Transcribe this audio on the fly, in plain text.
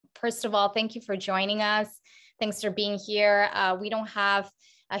First of all, thank you for joining us. Thanks for being here. We don't have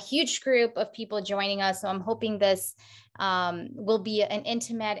a huge group of people joining us, so I'm hoping this will be an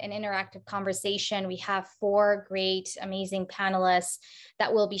intimate and interactive conversation. We have 4 great, amazing panelists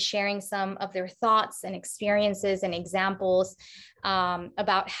that will be sharing some of their thoughts and experiences and examples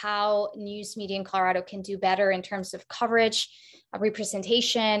about how news media in Colorado can do better in terms of coverage,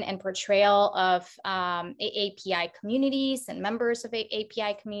 representation, and portrayal of AAPI communities and members of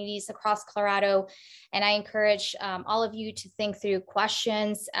AAPI communities across Colorado. And I encourage all of you to think through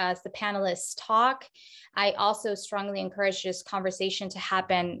questions as the panelists talk. I also strongly encourage this conversation to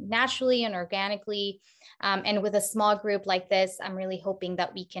happen naturally and organically. And with a small group like this, I'm really hoping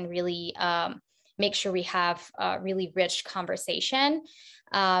that we can really make sure we have a really rich conversation.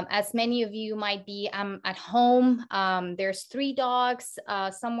 As many of you might be at home, there's 3 dogs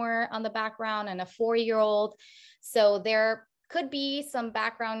somewhere on the background and a 4-year-old. So there could be some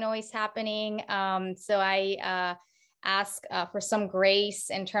background noise happening. So I ask for some grace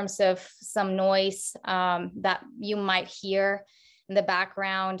in terms of some noise that you might hear in the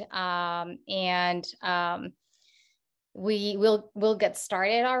background. We'll get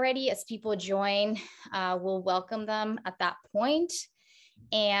started already. As people join, we'll welcome them at that point.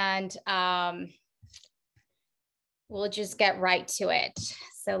 And we'll just get right to it.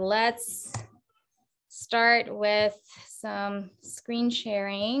 So let's start with some screen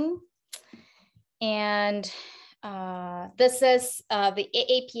sharing. And this is the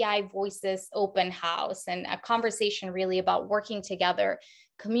AAPI Voices Open House, and a conversation really about working together,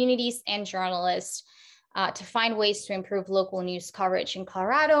 communities and journalists, to find ways to improve local news coverage in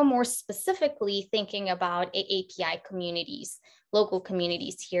Colorado, more specifically thinking about AAPI communities, local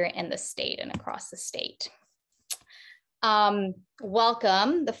communities here in the state and across the state.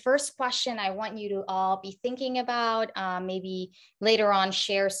 Welcome. The first question I want you to all be thinking about, maybe later on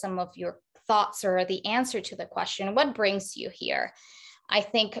share some of your thoughts or the answer to the question, what brings you here? I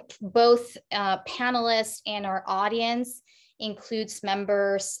think both panelists and our audience includes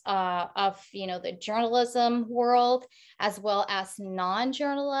members of the journalism world, as well as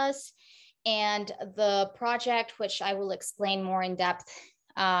non-journalists. And the project, which I will explain more in depth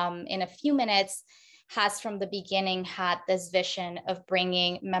in a few minutes, has from the beginning had this vision of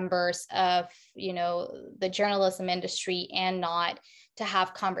bringing members of the journalism industry and not to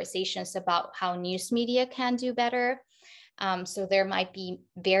have conversations about how news media can do better. So there might be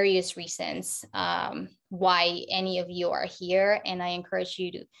various reasons why any of you are here, and I encourage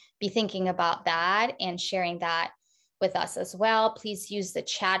you to be thinking about that and sharing that with us as well. Please use the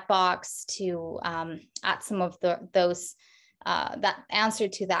chat box to add some of those that answer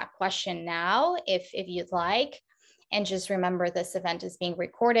to that question now, if you'd like. And just remember, this event is being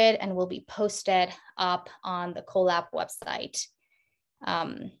recorded and will be posted up on the COLab website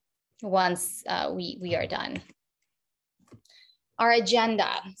once we are done. Our agenda.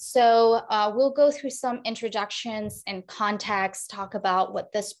 So we'll go through some introductions and context, talk about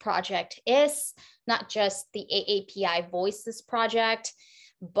what this project is, not just the AAPI Voices project,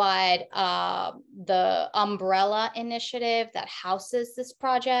 but the umbrella initiative that houses this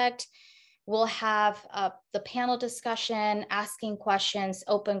project. We'll have the panel discussion, asking questions,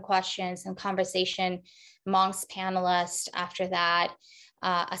 open questions, and conversation amongst panelists after that.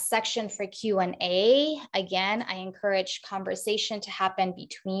 A section for Q&A. Again, I encourage conversation to happen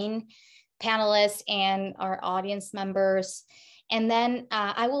between panelists and our audience members. And then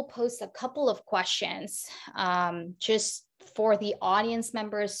I will post a couple of questions just for the audience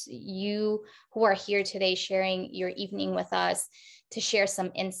members, you who are here today sharing your evening with us, to share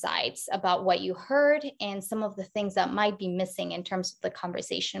some insights about what you heard and some of the things that might be missing in terms of the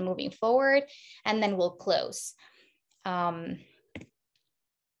conversation moving forward. And then we'll close.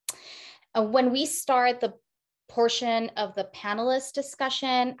 When we start the portion of the panelist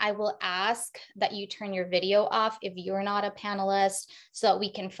discussion, I will ask that you turn your video off if you're not a panelist, so that we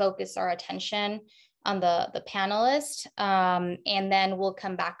can focus our attention on the panelist. And then we'll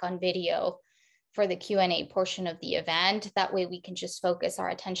come back on video for the Q&A portion of the event. That way we can just focus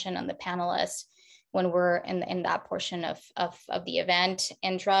our attention on the panelists when we're in that portion of the event,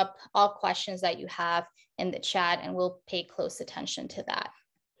 and drop all questions that you have in the chat, and we'll pay close attention to that.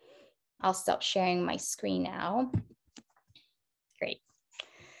 I'll stop sharing my screen now. Great.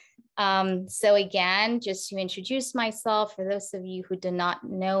 So again, just to introduce myself, for those of you who do not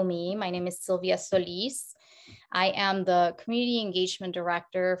know me, my name is Sylvia Solis. I am the Community Engagement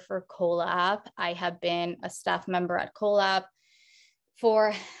Director for COLab. I have been a staff member at COLab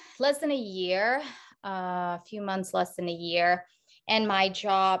for less than a year, a few months less than a year. And my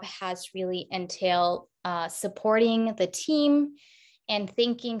job has really entailed supporting the team and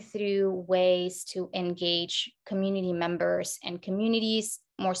thinking through ways to engage community members and communities,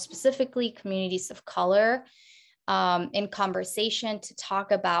 more specifically communities of color, in conversation to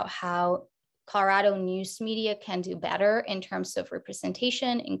talk about how Colorado news media can do better in terms of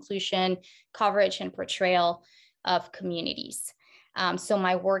representation, inclusion, coverage, and portrayal of communities. So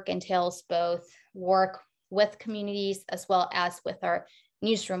my work entails both work with communities as well as with our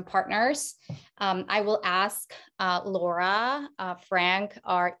newsroom partners. I will ask Laura Frank,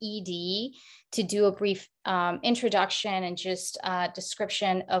 our ED, to do a brief introduction and just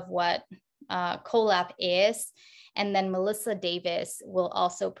description of what COLab is. And then Melissa Davis will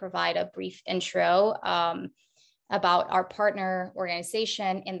also provide a brief intro about our partner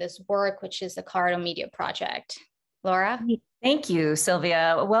organization in this work, which is the Colorado Media Project. Laura? Thank you,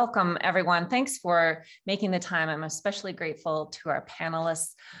 Sylvia. Welcome, everyone. Thanks for making the time. I'm especially grateful to our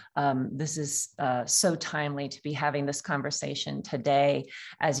panelists. This is so timely to be having this conversation today,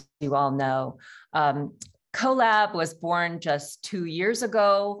 as you all know. COLab was born just 2 years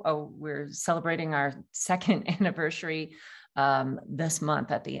ago. Oh, we're celebrating our second anniversary this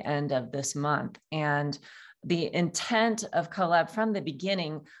month, at the end of this month. And the intent of COLab from the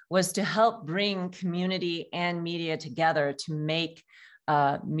beginning was to help bring community and media together to make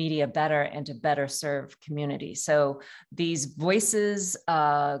media better and to better serve community. So these voices,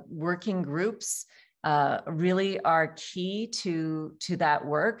 working groups, really are key to that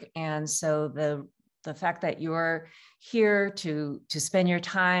work. And so the fact that you're here to spend your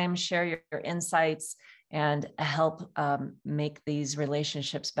time, share your insights, and help make these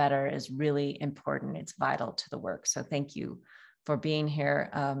relationships better is really important. It's vital to the work. So thank you for being here.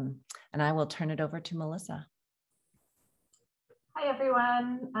 And I will turn it over to Melissa. Hi,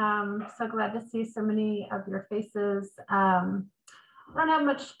 everyone. So glad to see so many of your faces. I don't have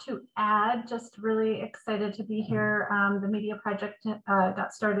much to add, just really excited to be here. The media project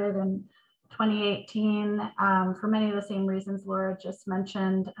got started in 2018 for many of the same reasons Laura just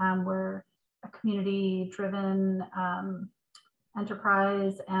mentioned. We're a community-driven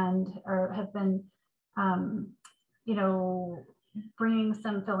enterprise and have been, bringing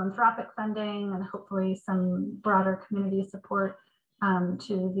some philanthropic funding and hopefully some broader community support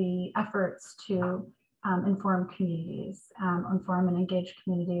to the efforts to inform communities, inform and engage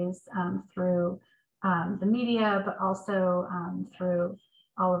communities through the media, but also through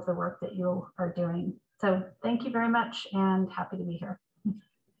all of the work that you are doing. So thank you very much and happy to be here.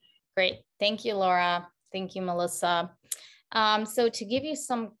 Great. Thank you, Laura. Thank you, Melissa. So to give you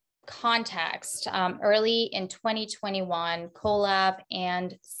some context, early in 2021, COLab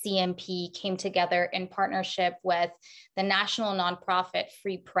and CMP came together in partnership with the national nonprofit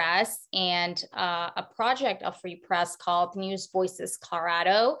Free Press and a project of Free Press called News Voices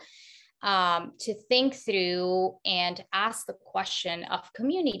Colorado, to think through and ask the question of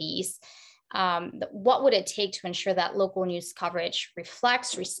communities. What would it take to ensure that local news coverage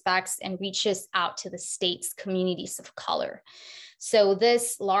reflects, respects, and reaches out to the state's communities of color? So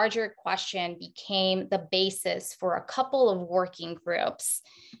this larger question became the basis for a couple of working groups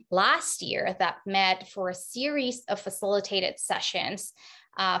last year that met for a series of facilitated sessions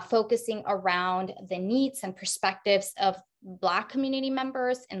focusing around the needs and perspectives of Black community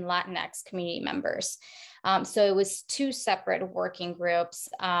members and Latinx community members. So it was two separate working groups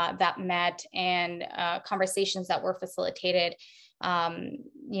that met and conversations that were facilitated,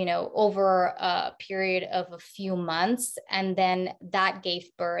 over a period of a few months. And then that gave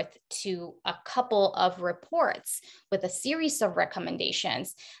birth to a couple of reports with a series of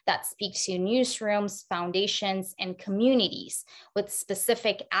recommendations that speak to newsrooms, foundations, and communities with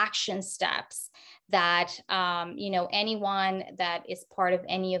specific action steps that, anyone that is part of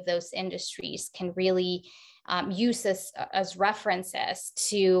any of those industries can really use as references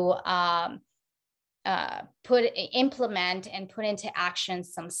to implement and put into action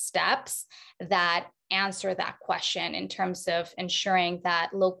some steps that answer that question in terms of ensuring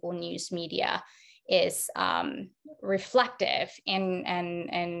that local news media is reflective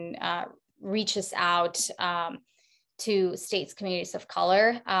and reaches out to states' communities of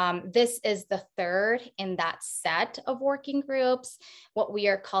color. This is the third in that set of working groups, what we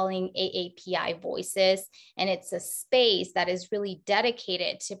are calling AAPI Voices. And it's a space that is really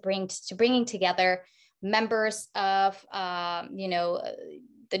dedicated to bringing together members of,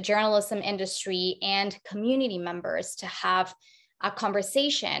 the journalism industry and community members to have a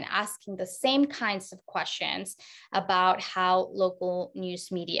conversation asking the same kinds of questions about how local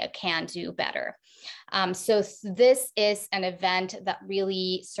news media can do better. So this is an event that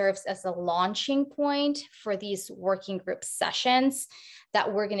really serves as a launching point for these working group sessions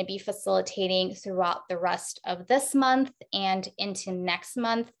that we're going to be facilitating throughout the rest of this month and into next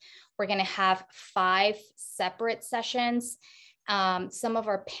month. We're going to have 5 separate sessions. Some of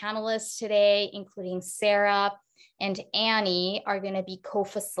our panelists today, including Sara and Annie, are going to be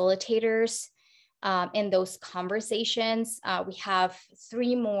co-facilitators in those conversations. We have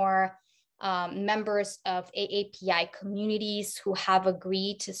 3 more members of AAPI communities who have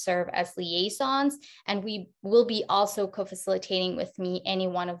agreed to serve as liaisons, and we will be also co-facilitating with me any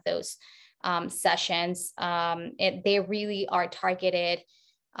one of those sessions. They really are targeted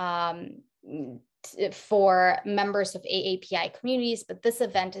for members of AAPI communities, but this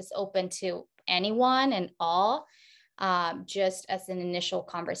event is open to anyone and all, just as an initial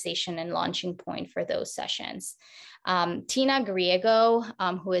conversation and launching point for those sessions. Tina Griego,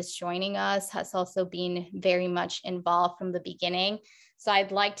 who is joining us, has also been very much involved from the beginning. So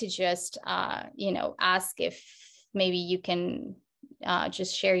I'd like to just, ask if maybe you can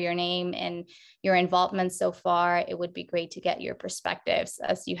just share your name and your involvement so far. It would be great to get your perspectives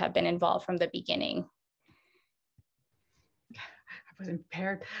as you have been involved from the beginning. I wasn't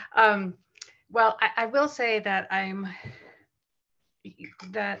prepared. Well, I will say that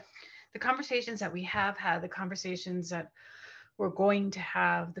that the conversations that we have had, the conversations that we're going to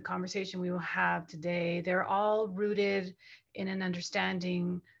have, the conversation we will have today, they're all rooted in an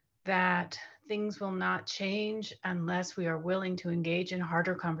understanding that things will not change unless we are willing to engage in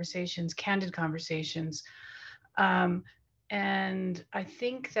harder conversations, candid conversations. And I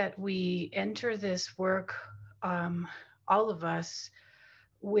think that we enter this work, all of us,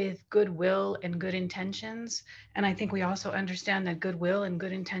 with goodwill and good intentions. And I think we also understand that goodwill and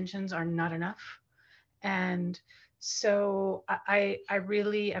good intentions are not enough. And so I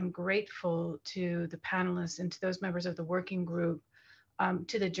really am grateful to the panelists and to those members of the working group,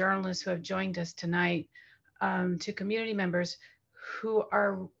 to the journalists who have joined us tonight, to community members who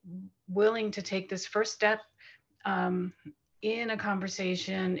are willing to take this first step in a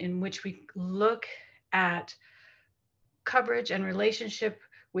conversation in which we look at coverage and relationship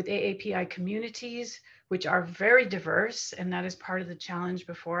with AAPI communities, which are very diverse, and that is part of the challenge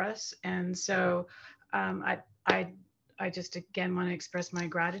before us. And so I just again want to express my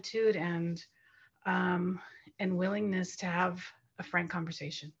gratitude and willingness to have a frank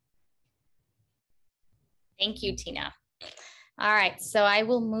conversation. Thank you, Tina. All right, so I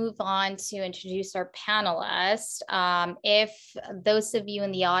will move on to introduce our panelists. If those of you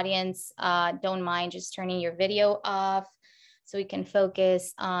in the audience don't mind just turning your video off so we can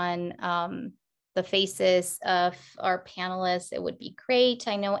focus on the faces of our panelists, it would be great.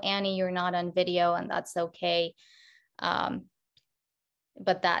 I know, Annie, you're not on video, and that's okay,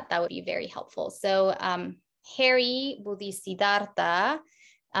 but that would be very helpful. So Harry Budisidharta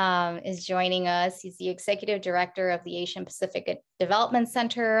is joining us. He's the Executive Director of the Asian Pacific Development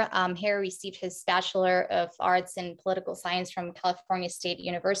Center. Harry received his Bachelor of Arts in Political Science from California State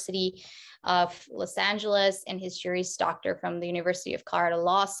University of Los Angeles and his Juris Doctor from the University of Colorado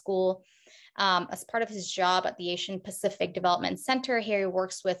Law School. As part of his job at the Asian Pacific Development Center, Harry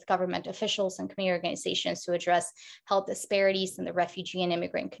works with government officials and community organizations to address health disparities in the refugee and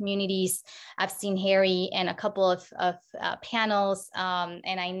immigrant communities. I've seen Harry in a couple of panels,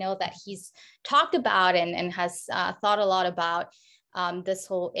 and I know that he's talked about and has thought a lot about this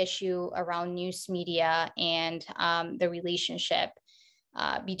whole issue around news media and the relationship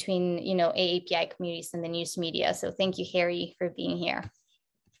between AAPI communities and the news media. So thank you, Harry, for being here.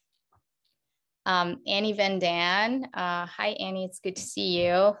 Annie VanDan. Hi, Annie, it's good to see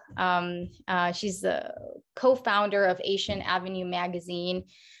you. She's the co-founder of Asian Avenue Magazine,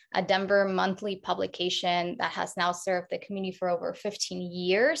 a Denver monthly publication that has now served the community for over 15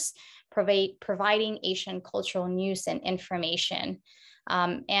 years, providing Asian cultural news and information.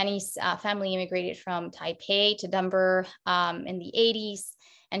 Annie's family immigrated from Taipei to Denver in the 80s,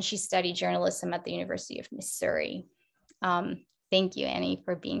 and she studied journalism at the University of Missouri. Thank you, Annie,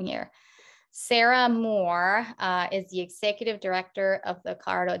 for being here. Sara Moore is the Executive Director of the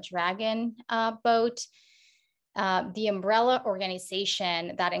Colorado Dragon Boat, the umbrella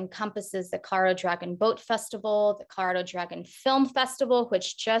organization that encompasses the Colorado Dragon Boat Festival, the Colorado Dragon Film Festival,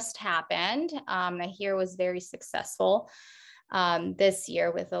 which just happened. I hear was very successful this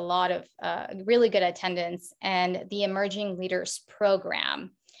year with a lot of really good attendance, and the Emerging Leaders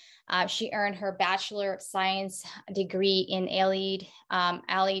Program. She earned her Bachelor of Science degree in Allied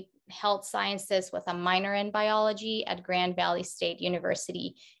health sciences with a minor in biology at Grand Valley State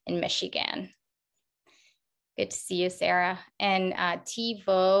University in Michigan. Good to see you, Sara. And T.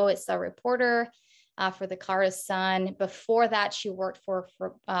 Vo is a reporter for the Colorado Sun. Before that, she worked for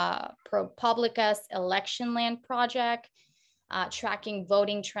ProPublica's Election Land Project, tracking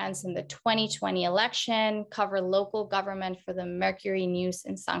voting trends in the 2020 election, covered local government for the Mercury News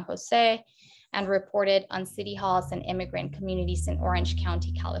in San Jose, and reported on city halls and immigrant communities in Orange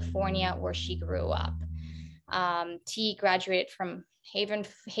County, California, where she grew up. T graduated from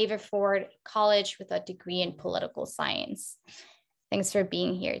Haverford College with a degree in political science. Thanks for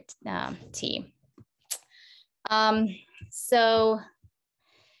being here, T.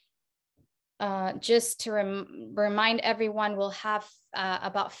 Just to remind everyone, we'll have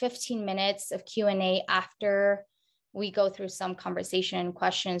about 15 minutes of Q&A after we go through some conversation and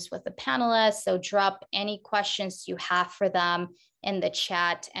questions with the panelists. So drop any questions you have for them in the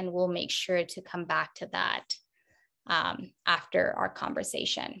chat, and we'll make sure to come back to that after our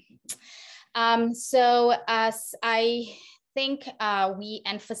conversation. So as I think we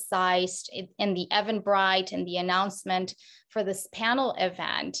emphasized in the Eventbrite and the announcement for this panel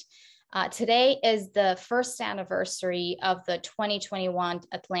event, today is the first anniversary of the 2021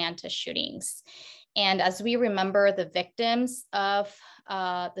 Atlanta shootings. And as we remember the victims of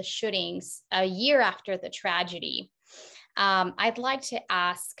the shootings a year after the tragedy, I'd like to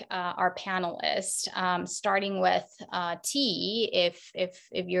ask our panelists, starting with T, if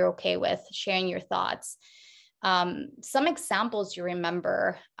you're okay with sharing your thoughts, some examples you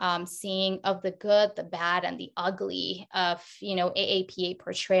remember seeing of the good, the bad, and the ugly of, AAPI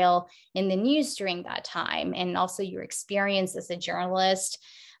portrayal in the news during that time, and also your experience as a journalist,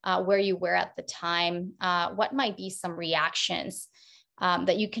 where you were at the time. What might be some reactions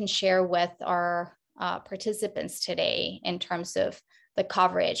that you can share with our participants today in terms of the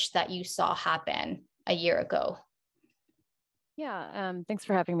coverage that you saw happen a year ago? Yeah, thanks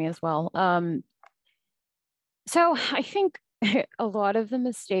for having me as well. So I think a lot of the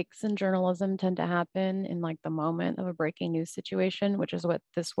mistakes in journalism tend to happen in like the moment of a breaking news situation, which is what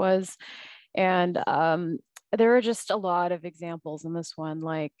this was. And there are just a lot of examples in this one,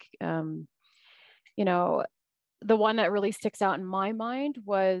 like, the one that really sticks out in my mind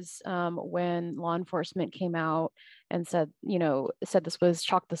was when law enforcement came out and said this was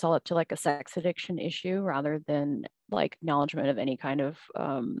chalked this all up to like a sex addiction issue rather than like acknowledgement of any kind of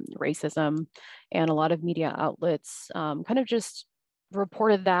racism. And a lot of media outlets kind of just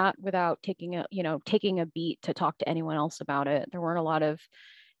reported that without taking a beat to talk to anyone else about it. There weren't a lot of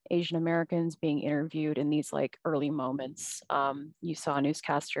Asian Americans being interviewed in these like early moments. You saw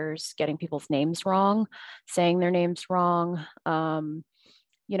newscasters getting people's names wrong, saying their names wrong. A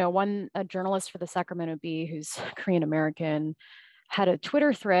journalist for the Sacramento Bee, who's Korean American, had a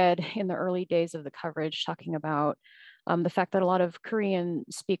Twitter thread in the early days of the coverage talking about the fact that a lot of Korean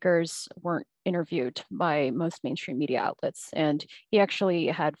speakers weren't interviewed by most mainstream media outlets. And he actually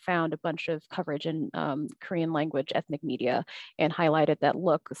had found a bunch of coverage in Korean language ethnic media and highlighted that,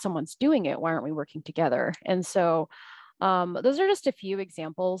 look, someone's doing it, why aren't we working together? And so those are just a few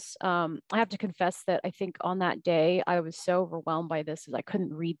examples. I have to confess that I think on that day, I was so overwhelmed by this as I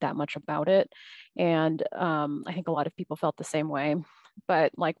couldn't read that much about it. And I think a lot of people felt the same way.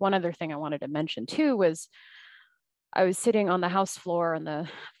 But like one other thing I wanted to mention too was I was sitting on the House floor, on the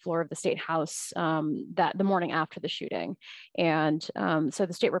floor of the State House that the morning after the shooting. And so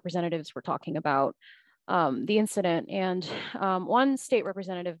the state representatives were talking about the incident. And one state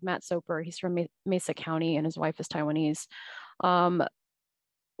representative, Matt Soper, he's from Mesa County and his wife is Taiwanese,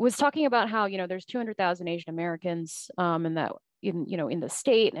 was talking about how, there's 200,000 Asian Americans and that in the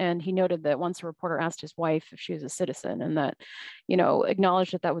state. And he noted that once a reporter asked his wife if she was a citizen, and that,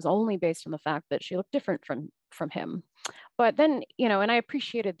 acknowledged that that was only based on the fact that she looked different from him. But then, and I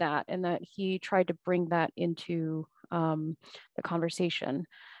appreciated that, and that he tried to bring that into the conversation.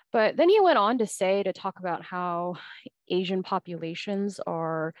 But then he went on to talk about how Asian populations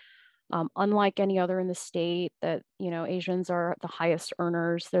are unlike any other in the state, that, Asians are the highest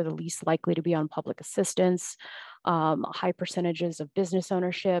earners, they're the least likely to be on public assistance, high percentages of business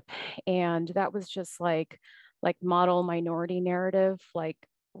ownership. And that was just like model minority narrative, like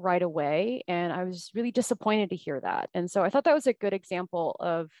right away. And I was really disappointed to hear that. And so I thought that was a good example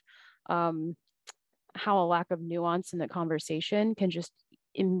of how a lack of nuance in the conversation can just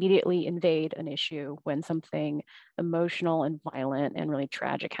immediately invade an issue when something emotional and violent and really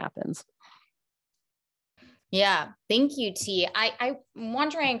tragic happens. Yeah, thank you, T. I'm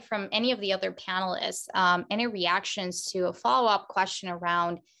wondering from any of the other panelists, any reactions to a follow-up question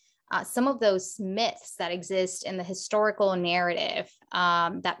around some of those myths that exist in the historical narrative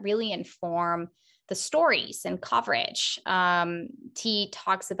that really inform the stories and coverage. T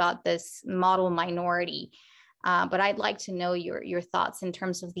talks about this model minority, but I'd like to know your thoughts in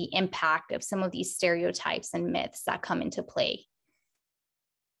terms of the impact of some of these stereotypes and myths that come into play.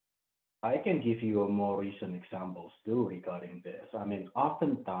 I can give you a more recent examples too regarding this. I mean,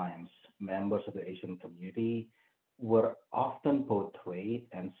 oftentimes members of the Asian community were often portrayed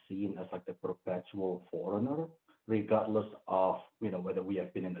and seen as like the perpetual foreigner, regardless of, you know, whether we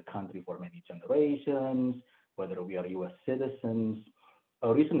have been in the country for many generations, whether we are US citizens.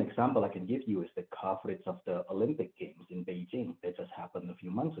 A recent example I can give you is the coverage of the Olympic Games in Beijing that just happened a few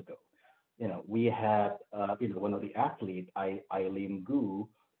months ago. You know, we had, one of the athletes, Eileen Gu,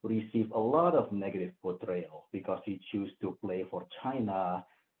 received a lot of negative portrayal because he chose to play for China,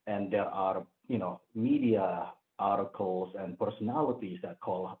 and there are, media articles and personalities that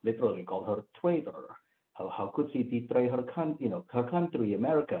literally call her traitor. How could she betray her country,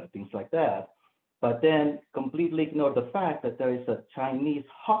 America, things like that. But then completely ignore the fact that there is a Chinese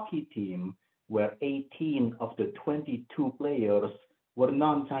hockey team where 18 of the 22 players were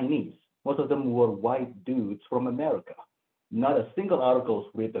non-Chinese. Most of them were white dudes from America. Not a single article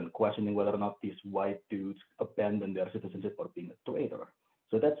was written questioning whether or not these white dudes abandoned their citizenship or being a traitor.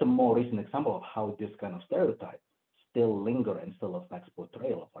 So that's a more recent example of how this kind of stereotype still linger and still affects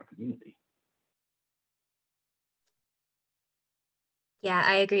portrayal of our community. Yeah,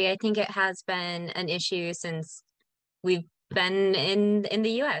 I agree. I think it has been an issue since we've been in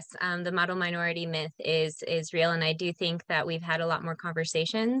the US. The model minority myth is real, and I do think that we've had a lot more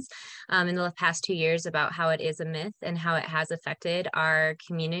conversations in the past 2 years about how it is a myth and how it has affected our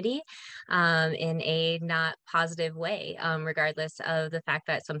community in a not positive way, regardless of the fact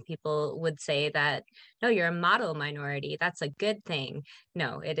that some people would say that, no, you're a model minority, that's a good thing.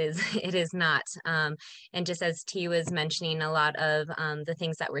 No, it is not. And just as T was mentioning, a lot of the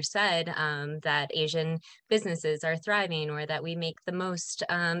things that were said, that Asian businesses are thriving or that we make the most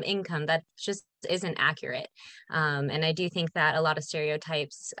income, that just isn't accurate. And I do think that a lot of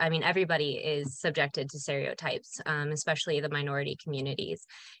stereotypes, I mean, everybody is subjected to stereotypes, especially the minority communities.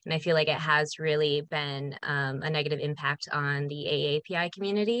 And I feel like it has really been a negative impact on the AAPI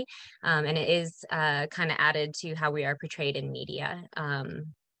community. And it is kind of added to how we are portrayed in media.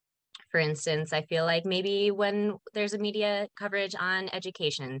 For instance, I feel like maybe when there's a media coverage on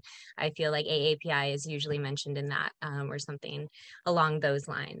education, I feel like AAPI is usually mentioned in that or something along those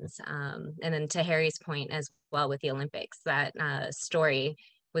lines. And then to Harry's point as well with the Olympics, that story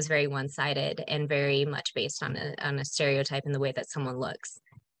was very one-sided and very much based on a stereotype in the way that someone looks.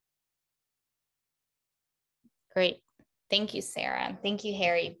 Great. Thank you, Sarah. Thank you,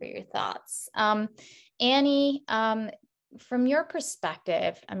 Harry, for your thoughts. Annie, from your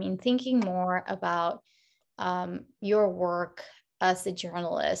perspective, I mean, thinking more about your work as a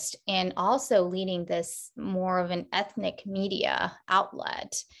journalist and also leading this more of an ethnic media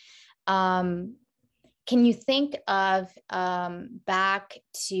outlet, can you think of back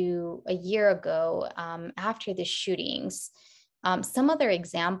to a year ago after the shootings, some other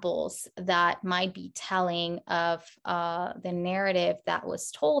examples that might be telling of the narrative that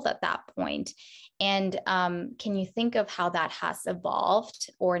was told at that point? And can you think of how that has evolved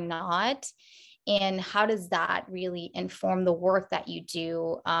or not? And how does that really inform the work that you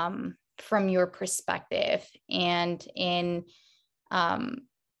do from your perspective and in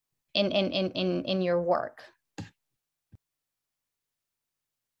your work?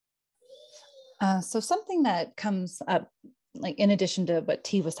 So something that comes up, like in addition to what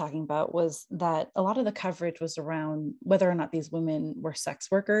T was talking about, was that a lot of the coverage was around whether or not these women were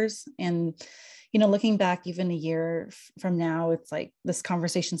sex workers. And, looking back even a year from now, it's like this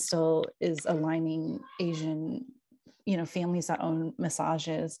conversation still is aligning Asian, families that own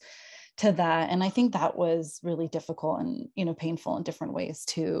massages to that. And I think that was really difficult and, painful in different ways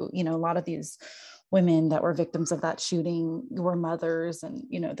too. A lot of these women that were victims of that shooting were mothers, and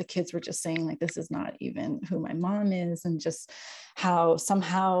the kids were just saying like, this is not even who my mom is, and just how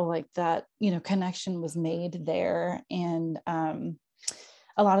somehow like that connection was made there. And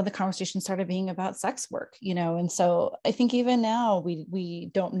a lot of the conversation started being about sex work, and so I think even now we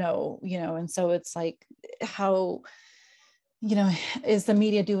don't know, and so it's like, how is the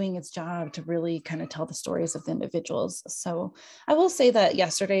media doing its job to really kind of tell the stories of the individuals? So I will say that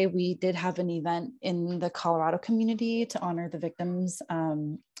yesterday we did have an event in the Colorado community to honor the victims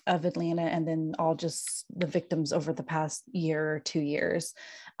of Atlanta, and then all just the victims over the past year or 2 years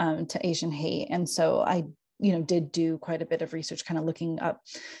to Asian hate. And so I did do quite a bit of research, kind of looking up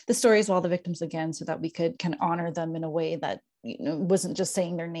the stories of all the victims again, so that we could kind of honor them in a way that wasn't just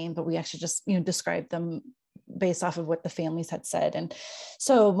saying their name, but we actually just, described them based off of what the families had said. And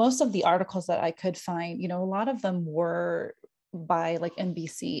so most of the articles that I could find, a lot of them were by like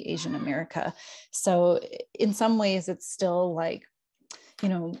NBC Asian America. So in some ways it's still like,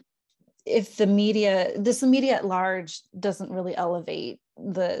 if the media at large doesn't really elevate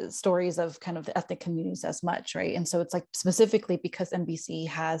the stories of kind of the ethnic communities as much, right? And so it's like specifically because NBC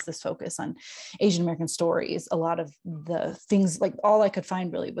has this focus on Asian American stories, a lot of the things, like all I could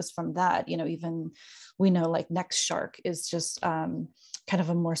find really was from that. Even we know like Next Shark is just kind of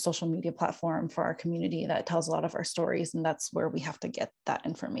a more social media platform for our community that tells a lot of our stories, and that's where we have to get that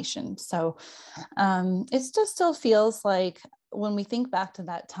information. So it just still feels like when we think back to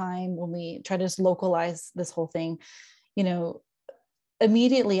that time, when we try to just localize this whole thing,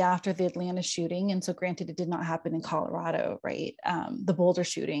 immediately after the Atlanta shooting, and so granted it did not happen in Colorado, right? The Boulder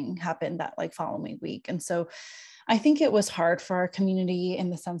shooting happened that like following week. And so I think it was hard for our community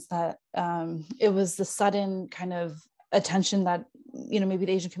in the sense that it was the sudden kind of attention that, maybe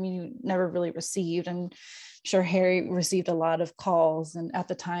the Asian community never really received. And sure, Harry received a lot of calls. And at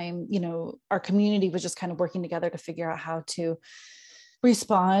the time, our community was just kind of working together to figure out how to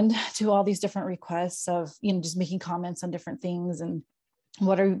respond to all these different requests of, just making comments on different things and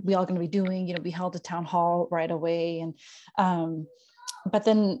what are we all going to be doing? We held a town hall right away. And, but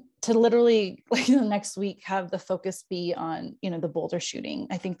then to literally like the next week have the focus be on, the Boulder shooting,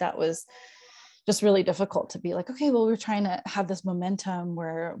 I think that was just really difficult to be like, okay, well, we're trying to have this momentum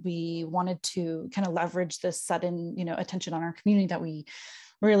where we wanted to kind of leverage this sudden, attention on our community that we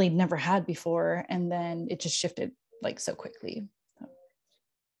really never had before. And then it just shifted like so quickly.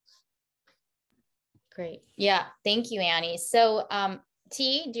 Great. Yeah. Thank you, Annie. So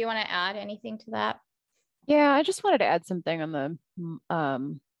T, do you want to add anything to that? Yeah, I just wanted to add something on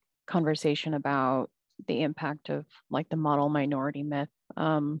the conversation about the impact of like the model minority myth.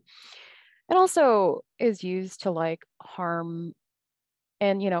 It also is used to like harm,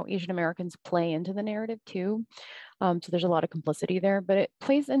 and Asian Americans play into the narrative too. So there's a lot of complicity there, but it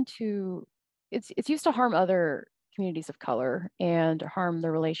plays into, it's used to harm other communities of color and harm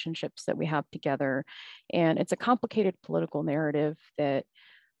the relationships that we have together. And it's a complicated political narrative that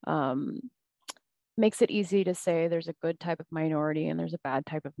makes it easy to say there's a good type of minority and there's a bad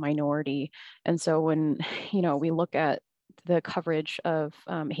type of minority. And so when, we look at the coverage of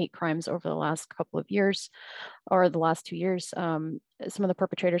hate crimes over the last couple of years or the last 2 years, some of the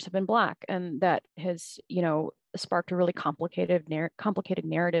perpetrators have been Black, and that has, sparked a really complicated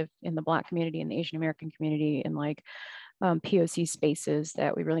narrative in the Black community and the Asian American community and like POC spaces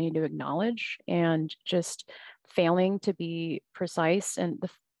that we really need to acknowledge, and just failing to be precise. And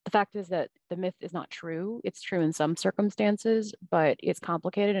the fact is that the myth is not true. It's true in some circumstances, but it's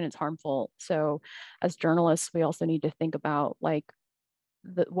complicated and it's harmful. So as journalists, we also need to think about like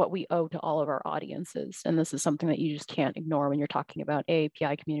what we owe to all of our audiences. And this is something that you just can't ignore when you're talking about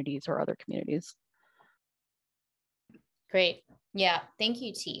AAPI communities or other communities. Great. Yeah. Thank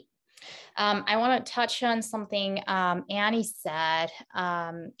you, T. I want to touch on something Annie said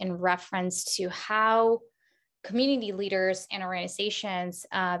in reference to how community leaders and organizations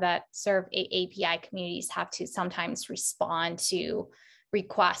that serve API communities have to sometimes respond to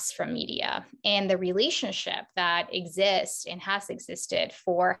requests from media, and the relationship that exists and has existed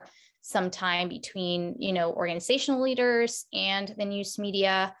for some time between, organizational leaders and the news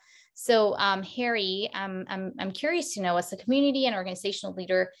media. So Harry, I'm curious to know, as a community and organizational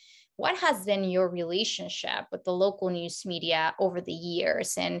leader, what has been your relationship with the local news media over the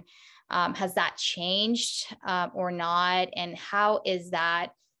years? And has that changed or not? And how is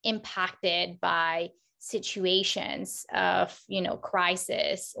that impacted by situations of,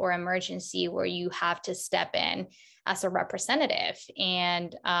 crisis or emergency where you have to step in as a representative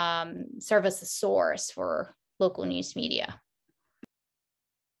and serve as a source for local news media?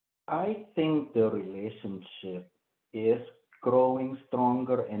 I think the relationship is growing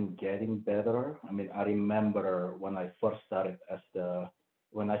stronger and getting better. I mean, I remember when I first started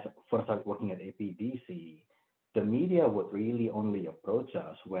working at APDC, the media would really only approach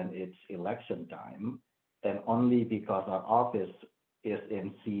us when it's election time, and only because our office is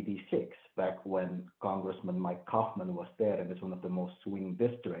in CD6, back when Congressman Mike Kaufman was there, and it's one of the most swing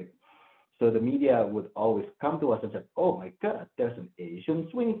districts. So the media would always come to us and say, oh my God, there's an Asian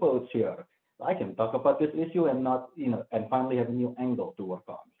swing vote here. I can talk about this issue and not, and finally have a new angle to work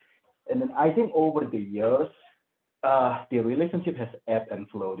on. And then I think over the years, the relationship has ebbed and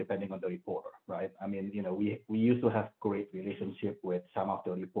flowed depending on the reporter, right? I mean, we used to have great relationship with some of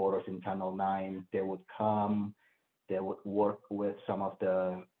the reporters in Channel 9. They would come, they would work with some of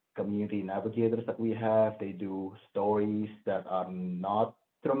the community navigators that we have. They do stories that are not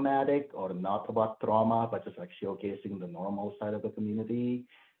traumatic or not about trauma, but just like showcasing the normal side of the community.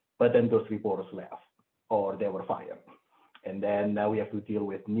 But then those reporters left or they were fired. And then now we have to deal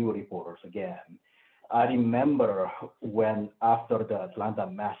with new reporters again. I remember when after the Atlanta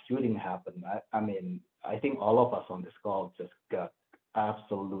mass shooting happened, I think all of us on this call just got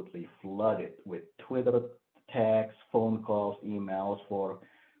absolutely flooded with Twitter texts, phone calls, emails for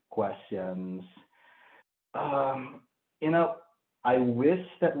questions. I wish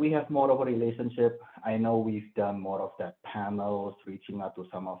that we have more of a relationship. I know we've done more of that panels, reaching out to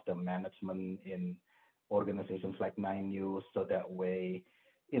some of the management in organizations like 9 News, so that way,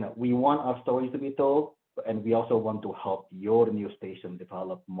 we want our stories to be told, and we also want to help your news station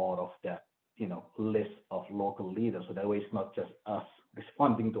develop more of that, list of local leaders. So that way it's not just us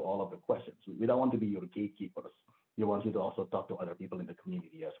responding to all of the questions. We don't want to be your gatekeepers. We want you to also talk to other people in the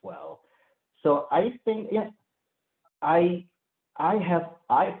community as well. So I think, I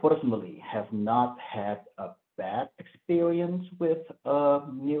personally have not had a bad experience with a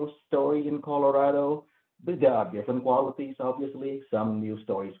news story in Colorado. But there are different qualities, obviously. Some news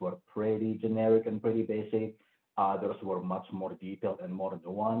stories were pretty generic and pretty basic. Others were much more detailed and more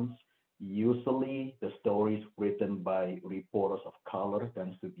nuanced. Usually, the stories written by reporters of color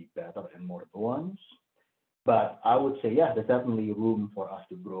tends to be better and more nuanced. But I would say, yeah, there's definitely room for us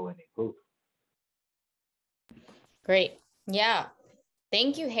to grow and improve. Great. Yeah.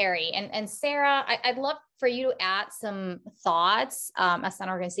 Thank you, Harry. And Sara, I'd love for you to add some thoughts as an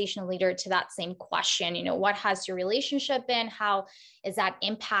organizational leader to that same question. What has your relationship been? How is that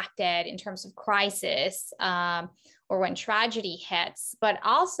impacted in terms of crisis or when tragedy hits? But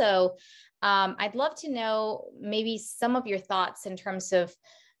also, I'd love to know maybe some of your thoughts in terms of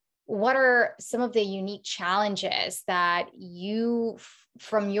what are some of the unique challenges that you,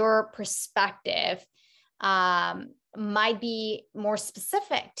 from your perspective, might be more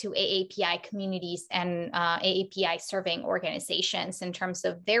specific to AAPI communities and AAPI serving organizations in terms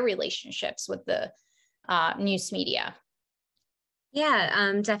of their relationships with the news media?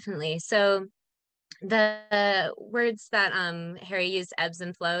 Yeah, definitely. So the words that Harry used, ebbs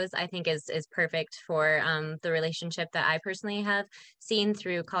and flows, I think is perfect for the relationship that I personally have seen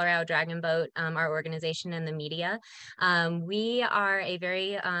through Colorado Dragon Boat, our organization, and the media. We are a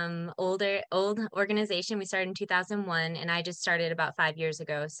very old organization. We started in 2001, and I just started about 5 years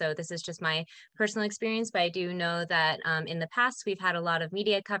ago. So this is just my personal experience, but I do know that in the past we've had a lot of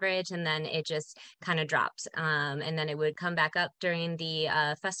media coverage, and then it just kind of dropped, and then it would come back up during the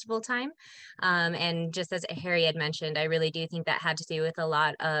festival time. And just as Harry had mentioned, I really do think that had to do with a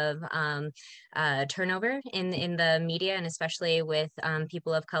lot of turnover in the media, and especially with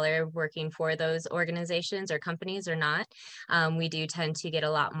people of color working for those organizations or companies or not. We do tend to get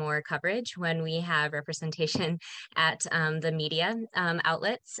a lot more coverage when we have representation at the media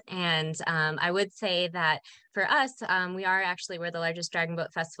outlets. And I would say that for us, we're the largest dragon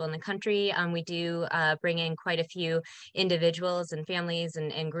boat festival in the country. We do bring in quite a few individuals and families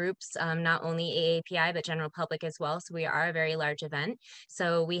and groups, not only AAPI, but general public as well. So we are a very large event.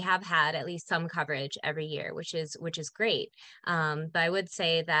 So we have had at least some coverage every year, which is great. But I would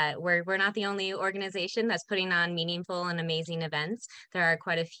say that we're not the only organization that's putting on meaningful and amazing events. There are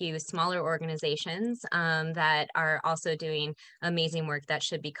quite a few smaller organizations that are also doing amazing work that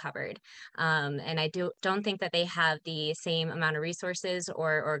should be covered. And I don't think that they have the same amount of resources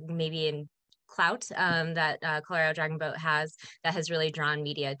or maybe in clout that Colorado Dragon Boat has, that has really drawn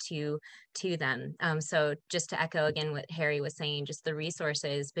media to them. So just to echo again what Harry was saying, just the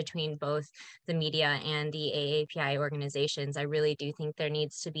resources between both the media and the AAPI organizations, I really do think there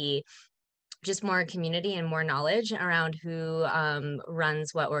needs to be just more community and more knowledge around who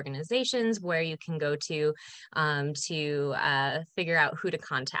runs what organizations, where you can go to figure out who to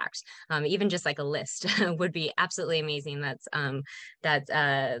contact. Even just like a list would be absolutely amazing. That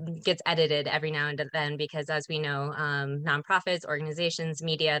gets edited every now and then, because as we know, nonprofits, organizations,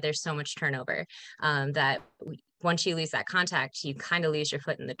 media, there's so much turnover that once you lose that contact, you kind of lose your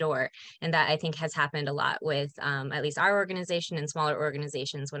foot in the door. And that I think has happened a lot with at least our organization and smaller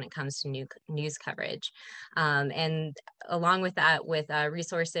organizations when it comes to news coverage. And along with that, with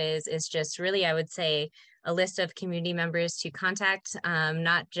resources is just really, I would say, a list of community members to contact,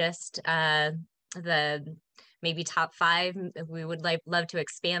 not just the maybe top 5. We would love to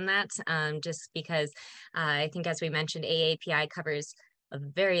expand that just because I think, as we mentioned, AAPI covers a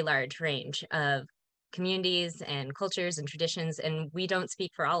very large range of communities and cultures and traditions, and we don't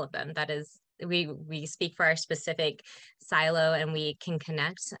speak for all of them. That is we speak for our specific silo and we can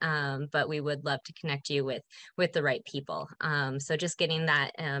connect, but we would love to connect you with the right people. So just getting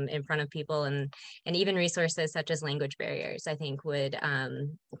that in front of people, and even resources such as language barriers, I think would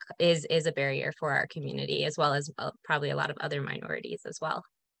is a barrier for our community, as well as probably a lot of other minorities as well.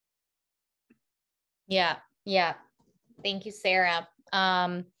 Yeah. Thank you, Sarah.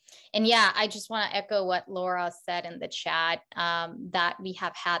 And yeah, I just want to echo what Laura said in the chat, that we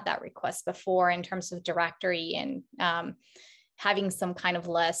have had that request before in terms of directory and having some kind of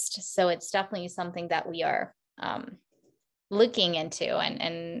list. So it's definitely something that we are looking into,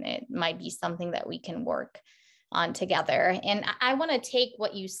 and it might be something that we can work on together. And I want to take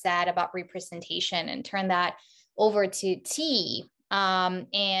what you said about representation and turn that over to T.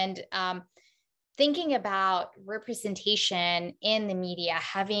 Thinking about representation in the media,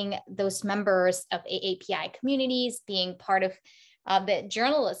 having those members of AAPI communities being part of the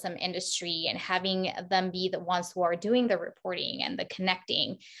journalism industry and having them be the ones who are doing the reporting and the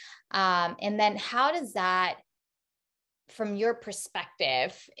connecting. And then how does that, from your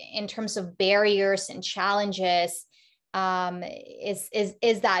perspective, in terms of barriers and challenges,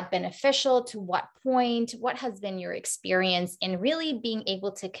 is that beneficial? To what point? What has been your experience in really being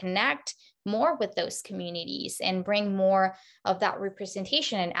able to connect more with those communities and bring more of that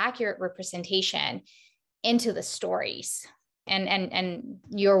representation and accurate representation into the stories and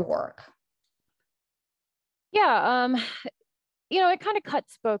your work? Yeah, it kind of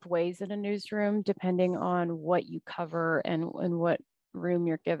cuts both ways in a newsroom, depending on what you cover and what room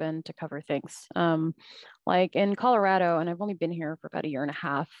you're given to cover things. Like in Colorado, and I've only been here for about 1.5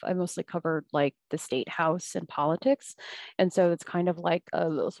 years, I mostly covered like the state house and politics. And so it's kind of like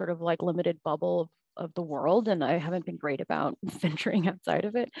a sort of like limited bubble of the world. And I haven't been great about venturing outside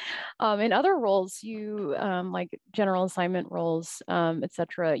of it. In other roles, you like general assignment roles, et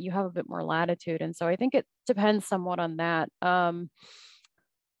cetera, you have a bit more latitude. And so I think it depends somewhat on that.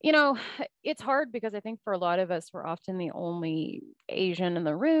 It's hard because I think for a lot of us, we're often the only Asian in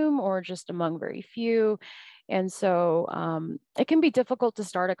the room or just among very few. And so it can be difficult to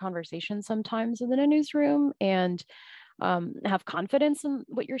start a conversation sometimes within a newsroom and have confidence in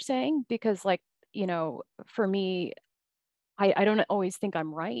what you're saying, because for me, I don't always think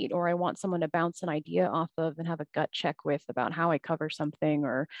I'm right, or I want someone to bounce an idea off of and have a gut check with about how I cover something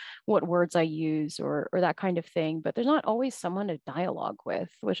or what words I use or that kind of thing. But there's not always someone to dialogue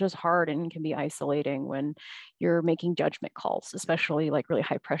with, which is hard and can be isolating when you're making judgment calls, especially like really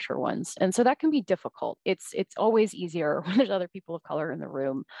high pressure ones. And so that can be difficult. It's always easier when there's other people of color in the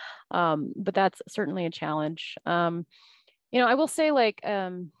room. But that's certainly a challenge. I will say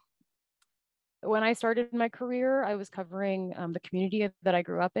when I started my career, I was covering the community that I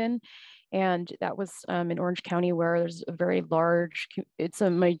grew up in. And that was in Orange County, where there's a very large, it's a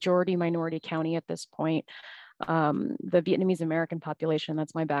majority minority county at this point. The Vietnamese American population,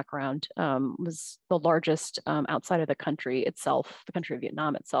 that's my background, was the largest outside of the country itself, the country of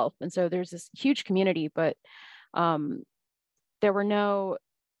Vietnam itself. And so there's this huge community, but there were no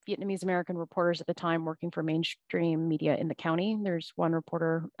Vietnamese American reporters at the time working for mainstream media in the county. There's one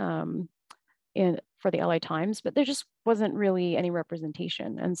reporter for the LA Times, but there just wasn't really any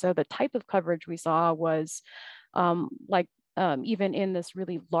representation. And so the type of coverage we saw was even in this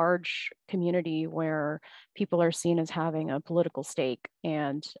really large community where people are seen as having a political stake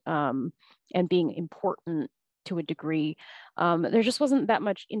and being important to a degree, there just wasn't that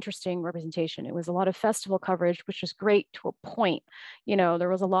much interesting representation. It was a lot of festival coverage, which is great to a point. There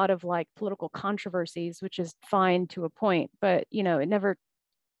was a lot of like political controversies, which is fine to a point, but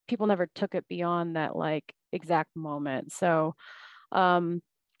people never took it beyond that like exact moment. So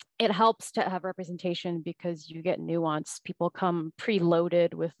it helps to have representation because you get nuance. People come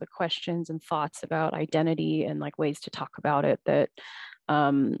preloaded with the questions and thoughts about identity and like ways to talk about it that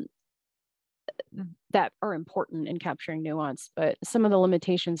are important in capturing nuance. But some of the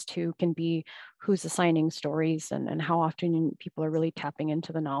limitations too can be who's assigning stories and how often people are really tapping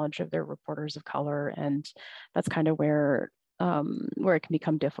into the knowledge of their reporters of color. And that's kind of where it can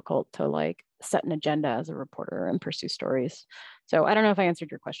become difficult to like set an agenda as a reporter and pursue stories. So I don't know if I answered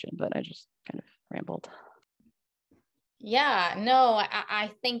your question, but I just kind of rambled. Yeah, no,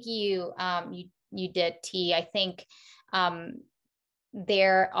 I think you did, T. I think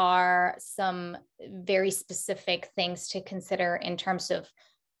there are some very specific things to consider in terms of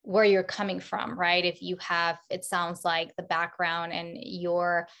where you're coming from, right? If you have, it sounds like the background and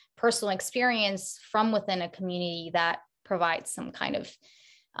your personal experience from within a community that provides some kind of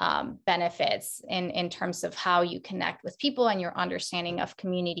benefits in terms of how you connect with people and your understanding of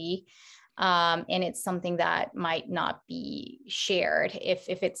community. And it's something that might not be shared if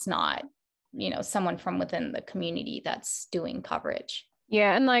it's not someone from within the community that's doing coverage.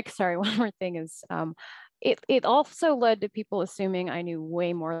 Yeah, and like, sorry, one more thing is, it also led to people assuming I knew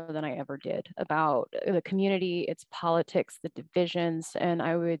way more than I ever did about the community, its politics, the divisions, and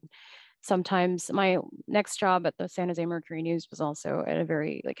I would sometimes, my next job at the San Jose Mercury News was also at a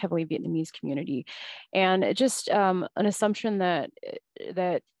very like heavily Vietnamese community, and it just an assumption that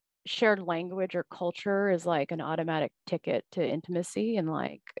shared language or culture is like an automatic ticket to intimacy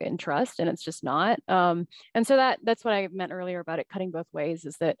and trust, and it's just not. And so that's what I meant earlier about it cutting both ways,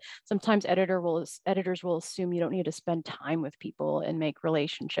 is that sometimes editors will assume you don't need to spend time with people and make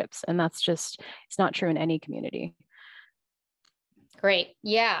relationships, and it's not true in any community. Great.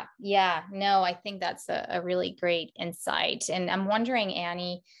 Yeah. No, I think that's a really great insight. And I'm wondering,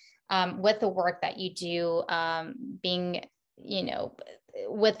 Annie, with the work that you do, being,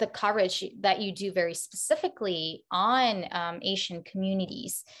 with the coverage that you do very specifically on Asian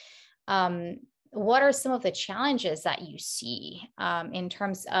communities, what are some of the challenges that you see in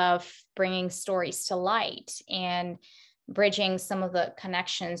terms of bringing stories to light and bridging some of the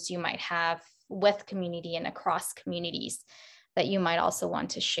connections you might have with community and across communities that you might also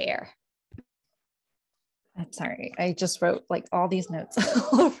want to share? I'm sorry, I just wrote like all these notes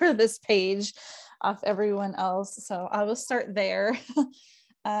all over this page off everyone else. So I will start there.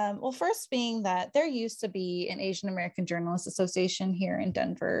 Well, first being that there used to be an Asian American Journalists Association here in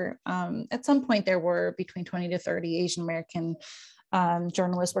Denver. At some point, there were between 20 to 30 Asian American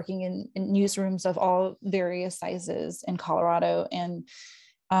journalists working in newsrooms of all various sizes in Colorado. And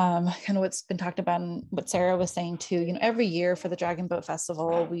kind of what's been talked about and what Sara was saying too, every year for the Dragon Boat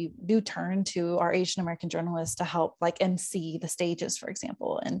Festival, we do turn to our Asian American journalists to help like MC the stages, for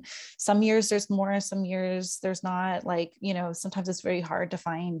example. And some years there's more, some years there's not, sometimes it's very hard to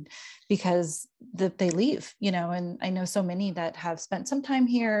find because they leave, and I know so many that have spent some time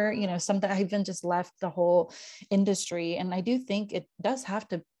here, some that have even just left the whole industry. And I do think it does have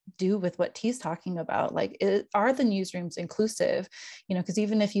to do with what T's talking about. Are the newsrooms inclusive? Because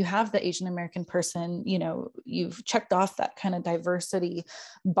even if you have the Asian American person, you've checked off that kind of diversity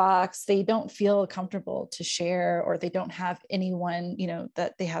box, they don't feel comfortable to share, or they don't have anyone,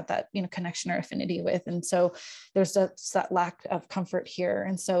 that they have that, connection or affinity with. And so there's that lack of comfort here.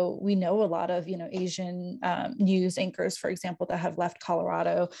 And so we know a lot of, Asian news anchors, for example, that have left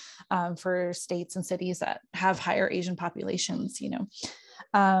Colorado for states and cities that have higher Asian populations,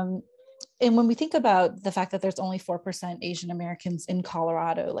 and when we think about the fact that there's only 4% Asian Americans in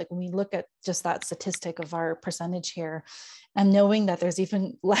Colorado, like when we look at just that statistic of our percentage here, and knowing that there's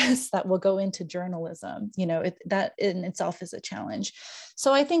even less that will go into journalism, that in itself is a challenge.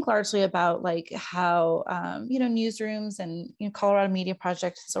 So I think largely about how, newsrooms and Colorado Media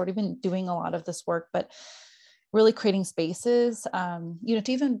Project has already been doing a lot of this work, but really creating spaces, to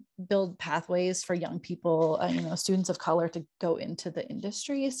even build pathways for young people, students of color to go into the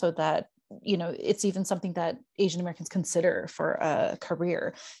industry so that, it's even something that Asian Americans consider for a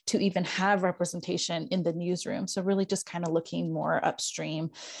career, to even have representation in the newsroom. So really just kind of looking more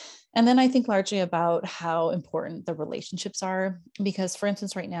upstream. And then I think largely about how important the relationships are, because for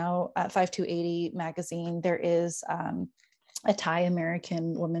instance, right now at 5280 magazine, there is, a Thai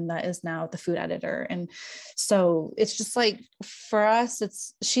American woman that is now the food editor. And so it's just for us,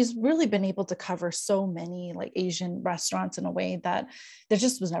 she's really been able to cover so many Asian restaurants in a way that there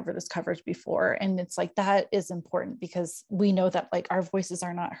just was never this coverage before. And it's that is important, because we know that our voices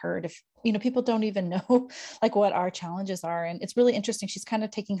are not heard if, people don't even know what our challenges are. And it's really interesting. She's kind of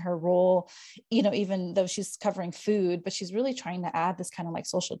taking her role, even though she's covering food, but she's really trying to add this kind of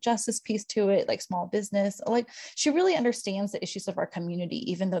social justice piece to it, small business. She really understands the issues of our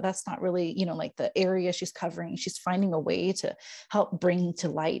community, even though that's not really, the area she's covering. She's finding a way to help bring to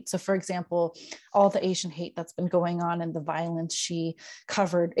light. So for example, all the Asian hate that's been going on and the violence, she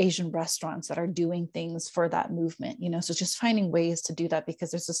covered Asian restaurants that are doing things for that movement, so just finding ways to do that,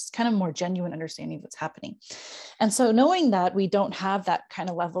 because there's this kind of more genuine understanding of what's happening. And so knowing that we don't have that kind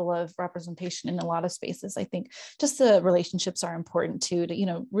of level of representation in a lot of spaces, I think just the relationships are important too,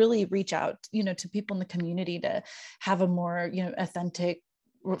 to, really reach out, to people in the community to have a more, authentic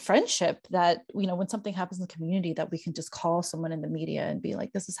friendship that, when something happens in the community, that we can just call someone in the media and be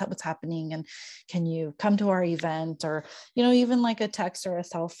like, this is what's happening, and can you come to our event? Or, even a text or a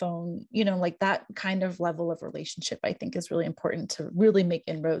cell phone, that kind of level of relationship, I think is really important to really make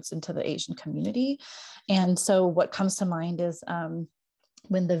inroads into the Asian community. And so what comes to mind is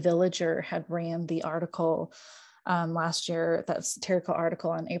when The Villager had ran the article last year, that satirical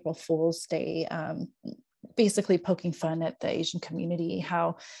article on April Fool's Day, basically poking fun at the Asian community,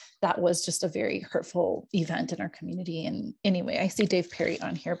 how that was just a very hurtful event in our community. And anyway, I see Dave Perry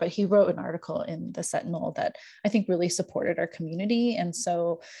on here, but he wrote an article in the Sentinel that I think really supported our community. And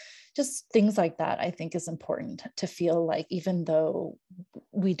so just things like that, I think, is important to feel like, even though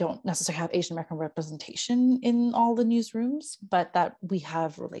we don't necessarily have Asian American representation in all the newsrooms, but that we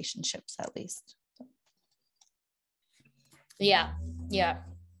have relationships at least. Yeah, yeah.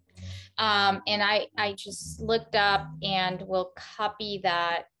 And I just looked up and will copy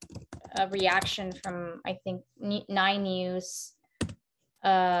that reaction from, I think, 9 News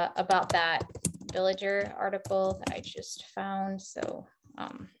about that villager article that I just found. So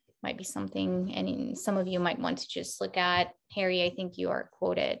might be something, and some of you might want to just look at. Harry, I think you are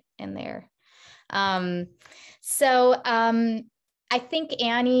quoted in there. I think,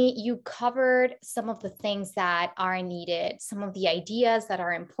 Annie, you covered some of the things that are needed, some of the ideas that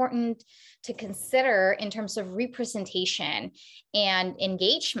are important to consider in terms of representation and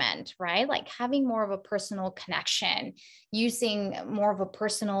engagement, right? Like having more of a personal connection, using more of a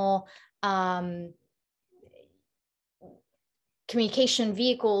personal communication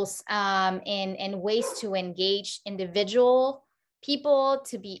vehicles and ways to engage individual people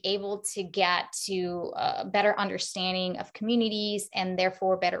to be able to get to a better understanding of communities and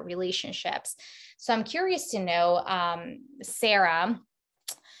therefore better relationships. So I'm curious to know, Sara,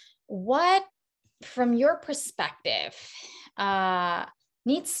 what, from your perspective,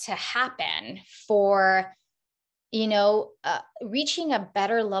 needs to happen for reaching a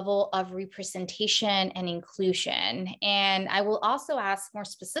better level of representation and inclusion? And I will also ask more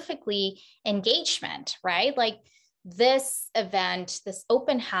specifically, engagement, right? Like this event, this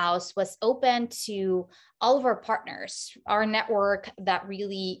open house was open to all of our partners, our network that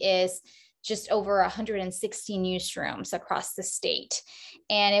really is just over 160 newsrooms across the state.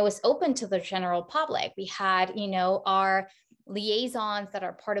 And it was open to the general public. We had, our liaisons that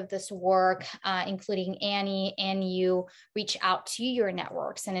are part of this work, including Annie and you, reach out to your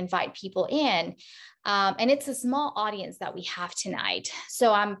networks and invite people in. And it's a small audience that we have tonight.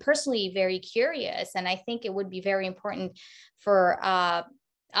 So I'm personally very curious, and I think it would be very important for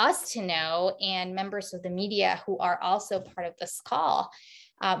us to know, and members of the media who are also part of this call,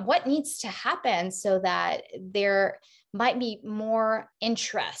 what needs to happen so that there might be more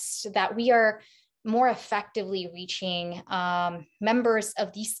interest, that we are more effectively reaching members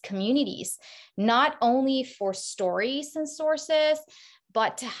of these communities, not only for stories and sources,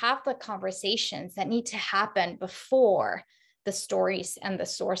 but to have the conversations that need to happen before the stories and the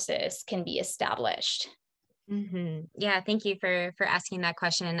sources can be established. Mm-hmm. Yeah, thank you for asking that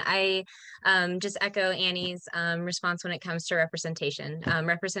question. I just echo Annie's response when it comes to representation.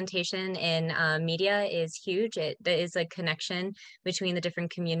 Representation in media is huge. It is a connection between the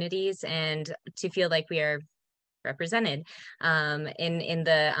different communities, and to feel like we are represented in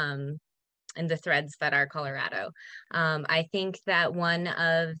the threads that are Colorado. I think that one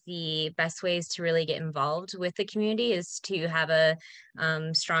of the best ways to really get involved with the community is to have a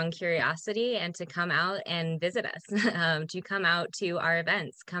strong curiosity and to come out and visit us, to come out to our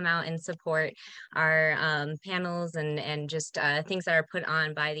events, come out and support our panels and just things that are put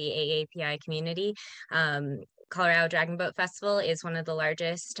on by the AAPI community. Colorado Dragon Boat Festival is one of the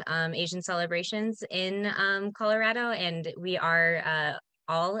largest Asian celebrations in Colorado, and we are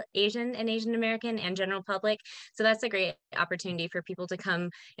all Asian and Asian American and general public. So that's a great opportunity for people to come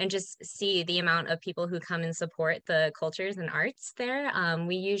and just see the amount of people who come and support the cultures and arts there.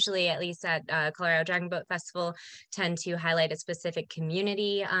 We usually, at least at Colorado Dragon Boat Festival, tend to highlight a specific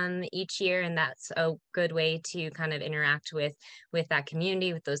community each year, and that's a good way to kind of interact with that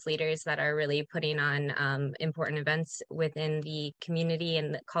community, with those leaders that are really putting on important events within the community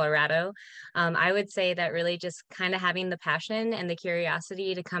in Colorado. I would say that really just kind of having the passion and the curiosity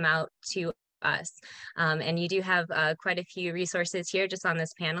to come out to us. And you do have quite a few resources here just on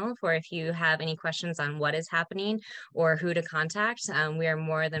this panel for if you have any questions on what is happening or who to contact. We are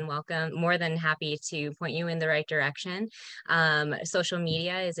more than happy to point you in the right direction. Social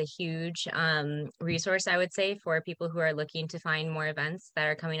media is a huge resource, I would say, for people who are looking to find more events that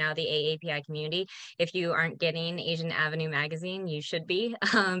are coming out of the AAPI community. If you aren't getting Asian Avenue magazine, you should be,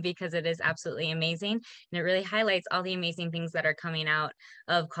 because it is absolutely amazing. And it really highlights all the amazing things that are coming out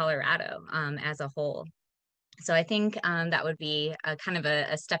of Colorado as a whole. So I think that would be a kind of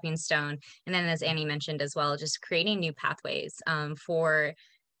a stepping stone. And then, as Annie mentioned as well, just creating new pathways for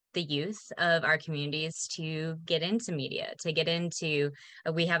the youth of our communities to get into media, to get into,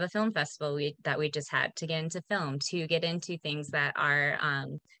 we have a film festival that we just had, to get into film, to get into things that are,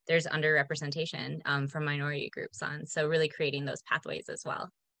 there's underrepresentation from minority groups on. So really creating those pathways as well.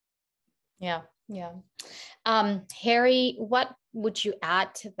 Yeah, yeah. Harry, what would you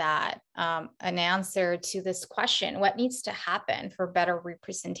add to that, an answer to this question? What needs to happen for better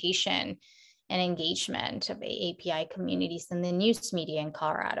representation and engagement of AAPI communities in the news media in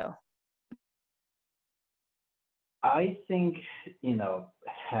Colorado? I think,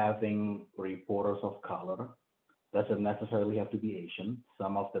 having reporters of color doesn't necessarily have to be Asian.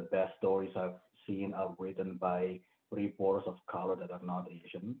 Some of the best stories I've seen are written by reporters of color that are not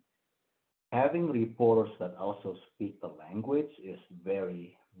Asian. Having reporters that also speak the language is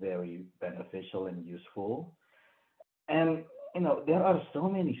very, very beneficial and useful. And, there are so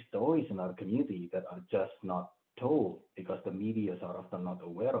many stories in our community that are just not told because the medias are often not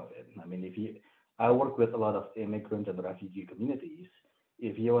aware of it. I mean, I work with a lot of immigrant and refugee communities.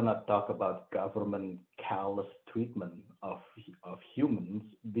 If you want to talk about government callous treatment of humans,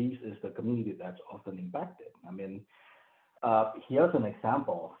 this is the community that's often impacted. I mean, here's an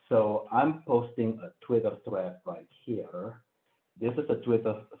example. So I'm posting a Twitter thread right here. This is a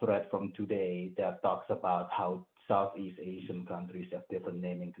Twitter thread from today that talks about how Southeast Asian countries have different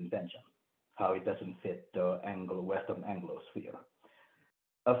naming convention, how it doesn't fit the Western Anglosphere.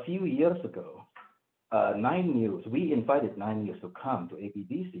 A few years ago, we invited 9News to come to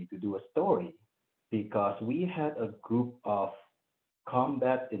APDC to do a story because we had a group of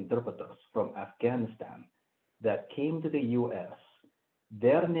combat interpreters from Afghanistan that came to the US.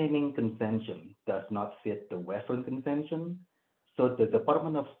 Their naming convention does not fit the Western convention, so the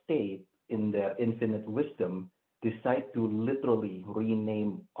Department of State, in their infinite wisdom, decide to literally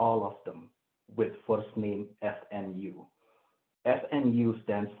rename all of them with first name FNU. FNU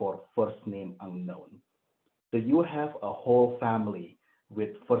stands for first name unknown. So you have a whole family with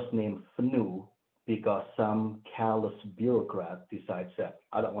first name FNU because some callous bureaucrat decides that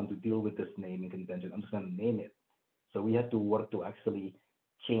I don't want to deal with this naming convention, I'm just going to name it. So we had to work to actually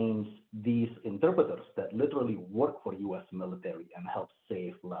change these interpreters that literally work for US military and help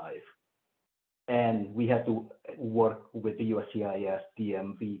save lives. And we had to work with the USCIS,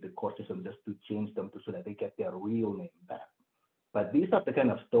 DMV, the court system, just to change them so that they get their real name back. But these are the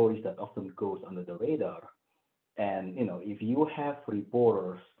kind of stories that often goes under the radar. And if you have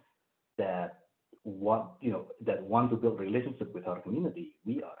reporters that want to build relationship with our community,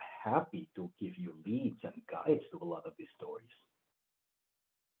 we are happy to give you leads and guides to a lot of these stories.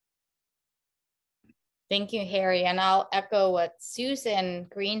 Thank you, Harry. And I'll echo what Susan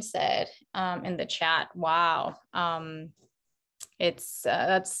Green said in the chat. Wow.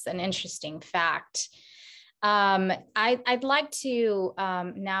 That's an interesting fact. I'd like to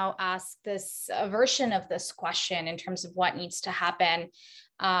now ask this version of this question in terms of what needs to happen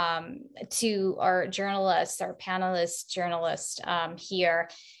to our journalists, our panelist journalists here,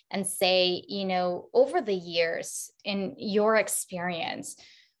 and say, over the years, in your experience,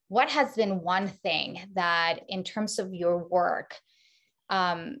 what has been one thing that in terms of your work,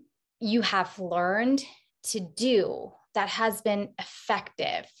 you have learned to do that has been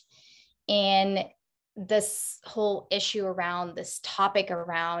effective in this whole issue around this topic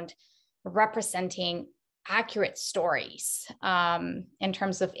around representing accurate stories in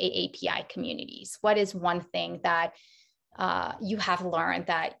terms of AAPI communities? What is one thing that you have learned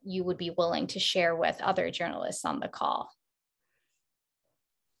that you would be willing to share with other journalists on the call?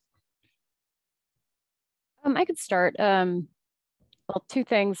 I could start. Well, two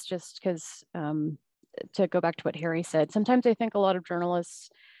things, just because to go back to what Harry said. Sometimes I think a lot of journalists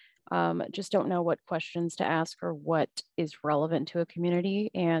just don't know what questions to ask or what is relevant to a community.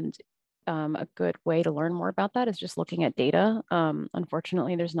 And a good way to learn more about that is just looking at data.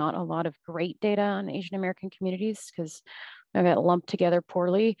 Unfortunately, there's not a lot of great data on Asian American communities because I got lumped together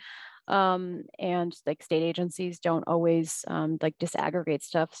poorly. And like state agencies don't always like disaggregate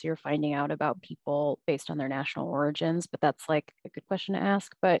stuff. So you're finding out about people based on their national origins, but that's like a good question to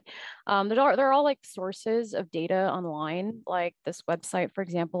ask. But there are all like sources of data online, like this website, for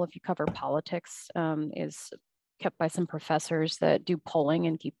example, if you cover politics, is kept by some professors that do polling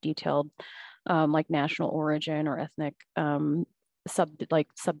and keep detailed like national origin or ethnic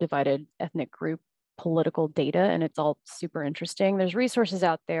subdivided ethnic group political data, and it's all super interesting. There's resources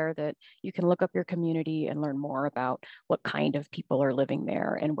out there that you can look up your community and learn more about what kind of people are living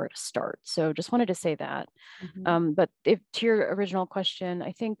there and where to start. So just wanted to say that. But to your original question,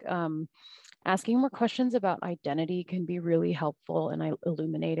 I think asking more questions about identity can be really helpful and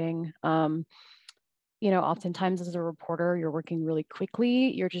illuminating. Oftentimes as a reporter, you're working really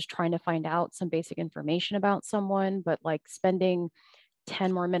quickly. You're just trying to find out some basic information about someone, but like spending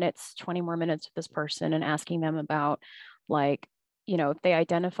 10 more minutes, 20 more minutes with this person and asking them about like if they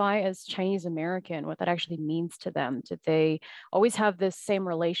identify as Chinese American, what that actually means to them. Did they always have this same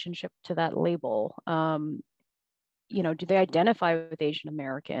relationship to that label? Do they identify with Asian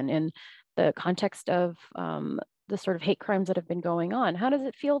American in the context of the sort of hate crimes that have been going on? How does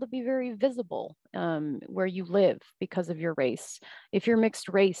it feel to be very visible where you live because of your race? If you're mixed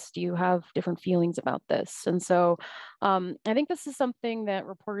race, do you have different feelings about this? And so I think this is something that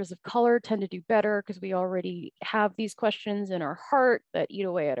reporters of color tend to do better because we already have these questions in our heart that eat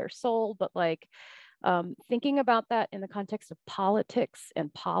away at our soul. But thinking about that in the context of politics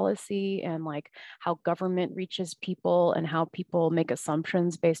and policy and how government reaches people and how people make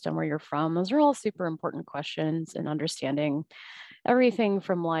assumptions based on where you're from, those are all super important questions, and understanding everything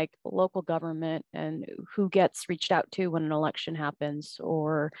from local government and who gets reached out to when an election happens,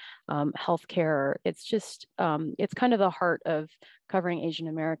 or healthcare. It's just, it's kind of the heart of covering Asian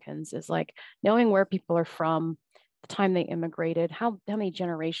Americans, is knowing where people are from, the time they immigrated, how many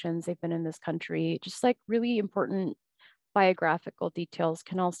generations they've been in this country. Just really important biographical details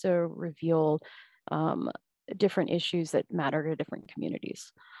can also reveal different issues that matter to different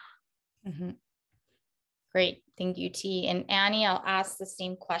communities. Mm-hmm. Great, thank you, T. And Annie, I'll ask the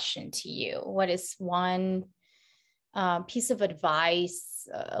same question to you. What is one piece of advice,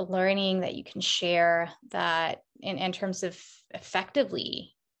 learning that you can share that in terms of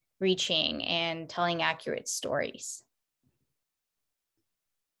effectively reaching and telling accurate stories?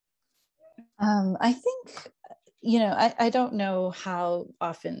 I think, I don't know how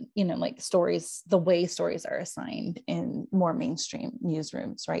often, stories, the way stories are assigned in more mainstream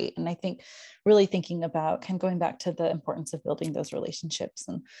newsrooms, right? And I think really thinking about going back to the importance of building those relationships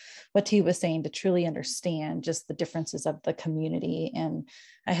and what T was saying, to truly understand just the differences of the community. And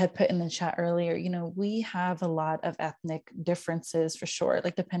I had put in the chat earlier, we have a lot of ethnic differences for sure,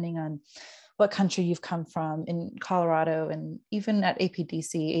 depending on what country you've come from. In Colorado, and even at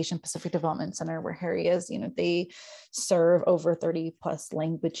APDC, Asian Pacific Development Center, where Harry is, they serve over 30 plus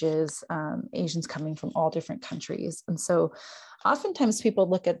languages, Asians coming from all different countries. And so oftentimes people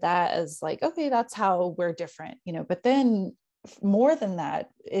look at that as okay, that's how we're different, but then more than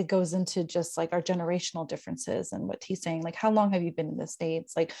that, it goes into just our generational differences and what he's saying, how long have you been in the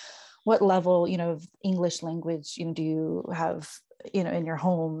States? What level, of English language, do you have, in your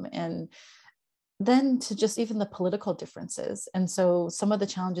home? And then to just even the political differences. And so some of the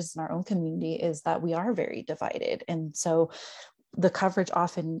challenges in our own community is that we are very divided. And so the coverage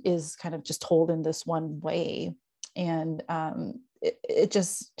often is kind of just told in this one way. And it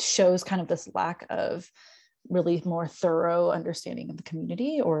just shows kind of this lack of really more thorough understanding of the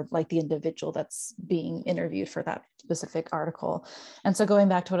community, or the individual that's being interviewed for that specific article. And so going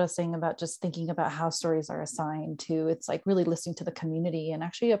back to what I was saying about just thinking about how stories are assigned to, it's really listening to the community and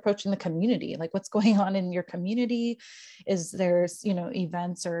actually approaching the community, what's going on in your community. Is there's,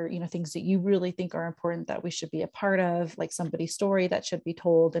 events or, things that you really think are important that we should be a part of, somebody's story that should be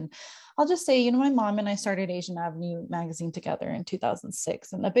told. And I'll just say, my mom and I started Asian Avenue magazine together in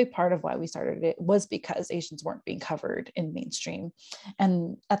 2006. And a big part of why we started it was because Asians weren't being covered in mainstream.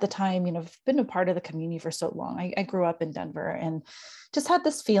 And at the time, I've been a part of the community for so long. I grew up in Denver and just had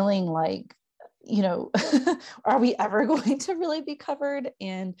this feeling are we ever going to really be covered?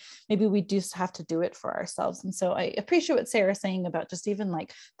 And maybe we just have to do it for ourselves. And so I appreciate what Sarah's saying about just even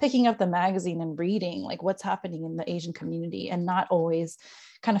picking up the magazine and reading what's happening in the Asian community, and not always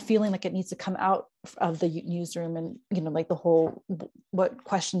kind of feeling it needs to come out of the newsroom and, the whole, what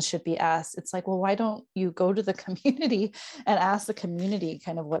questions should be asked. It's well, why don't you go to the community and ask the community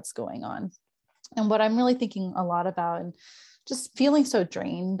kind of what's going on? And what I'm really thinking a lot about, and just feeling so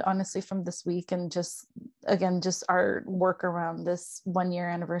drained, honestly, from this week, and just, again, just our work around this 1 year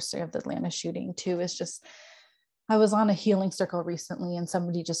anniversary of the Atlanta shooting too, is just, I was on a healing circle recently, and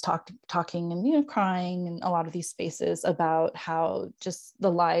somebody just talking and, crying in a lot of these spaces about how just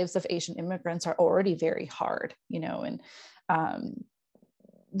the lives of Asian immigrants are already very hard, and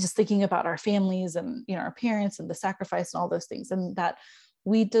just thinking about our families and, our parents and the sacrifice and all those things, and that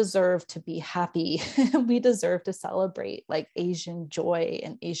we deserve to be happy. We deserve to celebrate Asian joy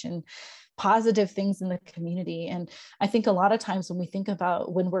and Asian positive things in the community. And I think a lot of times when we think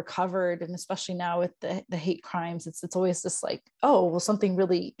about when we're covered, and especially now with the hate crimes, it's always just oh, well, something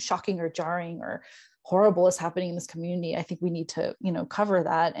really shocking or jarring or horrible is happening in this community. I think we need to, cover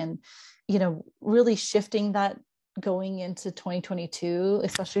that, and, really shifting that going into 2022,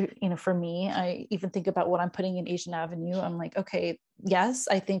 especially, for me. I even think about what I'm putting in Asian Avenue. I'm okay, yes,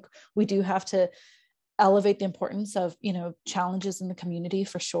 I think we do have to elevate the importance of, challenges in the community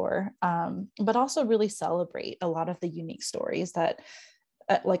for sure. But also really celebrate a lot of the unique stories that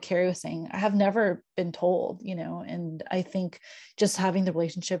like Carrie was saying, I have never been told, and I think just having the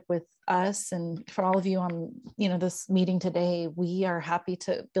relationship with us and for all of you on, this meeting today, we are happy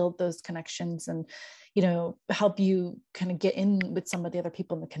to build those connections and, help you kind of get in with some of the other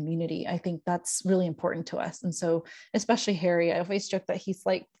people in the community. I think that's really important to us. And so, especially Harry, I always joke that he's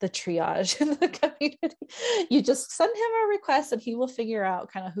like the triage in the community. You just send him a request and he will figure out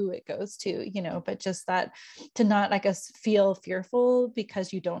kind of who it goes to, but just that to not, I guess, feel fearful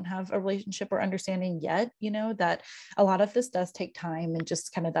because you don't have a relationship or understanding yet, that a lot of this does take time and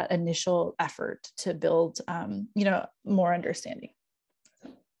just kind of that initial effort to build, more understanding.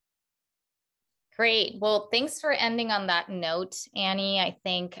 Great. Well, thanks for ending on that note, Annie. I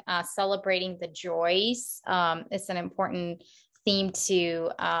think celebrating the joys is an important theme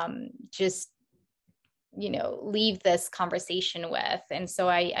to just, leave this conversation with. And so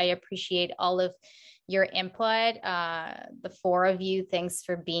I appreciate all of your input. The four of you, thanks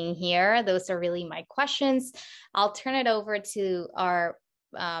for being here. Those are really my questions. I'll turn it over to our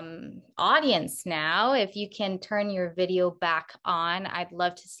audience now. If you can turn your video back on, I'd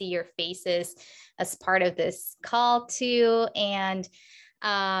love to see your faces as part of this call too. And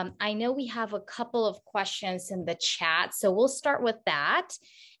I know we have a couple of questions in the chat, so we'll start with that.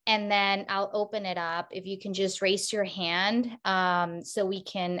 And then I'll open it up. If you can just raise your hand so we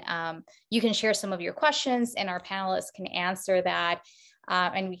can, you can share some of your questions and our panelists can answer that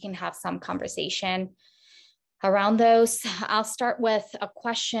and we can have some conversation around those. I'll start with a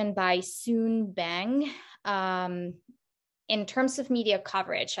question by Soon Bang. In terms of media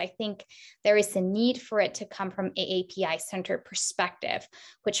coverage, I think there is a need for it to come from AAPI-centered perspective,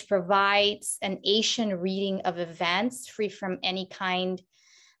 which provides an Asian reading of events free from any kind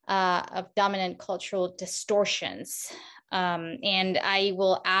of dominant cultural distortions. And I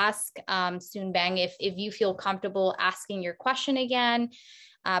will ask Soon Bang if you feel comfortable asking your question again,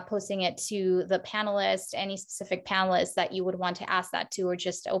 posting it to the panelists, any specific panelists that you would want to ask that to, or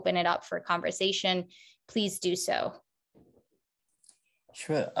just open it up for conversation, please do so.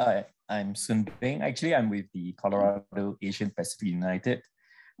 Sure. I'm Sun Bing. Actually, I'm with the Colorado Asian Pacific United.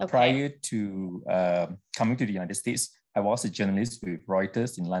 Okay. Prior to coming to the United States, I was a journalist with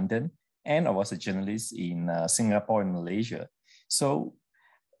Reuters in London, and I was a journalist in Singapore and Malaysia. So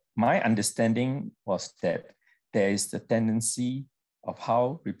my understanding was that there is the tendency of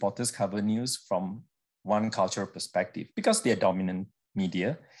how reporters cover news from one cultural perspective because they're dominant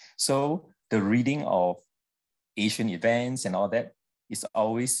media. So the reading of Asian events and all that is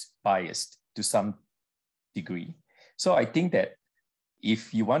always biased to some degree. So I think that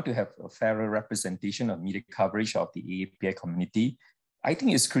if you want to have a fairer representation of media coverage of the AAPI community, I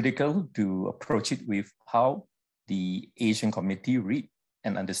think it's critical to approach it with how the Asian community read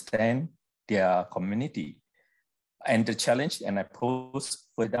and understand their community. And the challenge, and I pose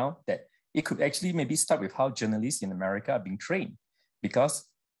further down, that it could actually maybe start with how journalists in America are being trained, because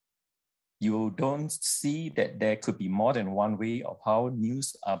you don't see that there could be more than one way of how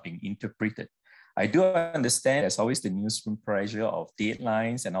news are being interpreted. I do understand there's always the newsroom pressure of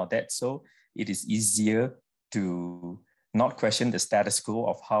deadlines and all that, so it is easier to not question the status quo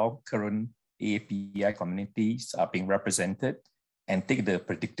of how current AAPI communities are being represented and take the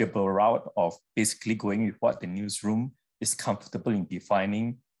predictable route of basically going with what the newsroom is comfortable in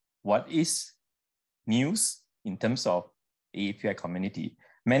defining what is news in terms of AAPI community.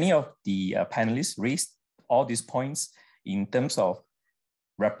 Many of the panelists raised all these points in terms of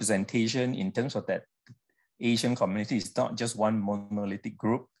representation, in terms of that Asian community is not just one monolithic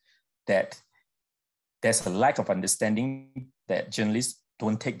group, that there's a lack of understanding that journalists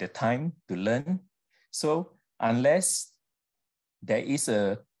don't take the time to learn. So unless there is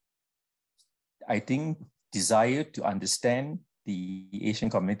a, I think, desire to understand the Asian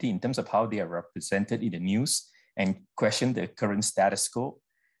community in terms of how they are represented in the news and question the current status quo,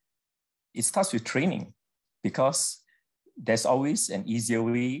 it starts with training, because there's always an easier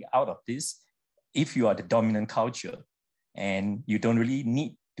way out of this if you are the dominant culture and you don't really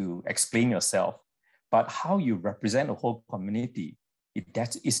need to explain yourself. But how you represent a whole community,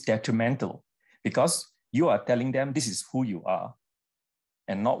 that is detrimental, because you are telling them this is who you are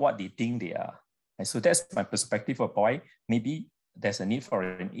and not what they think they are. And so that's my perspective of why maybe there's a need for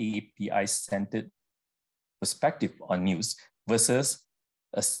an AAPI-centered perspective on news versus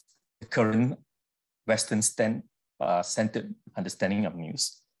a current Western-centered understanding of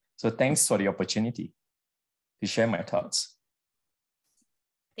news. So thanks for the opportunity to share my thoughts.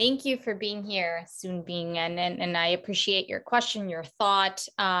 Thank you for being here, Soon Bing, and I appreciate your question, your thought.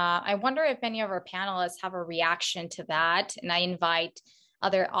 I wonder if any of our panelists have a reaction to that, and I invite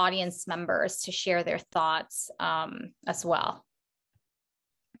other audience members to share their thoughts as well.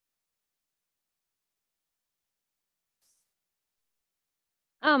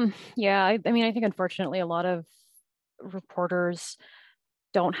 Yeah, I mean, I think unfortunately a lot of reporters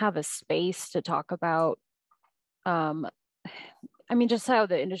don't have a space to talk about I mean, just how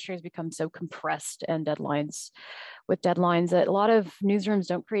the industry has become so compressed and with deadlines that a lot of newsrooms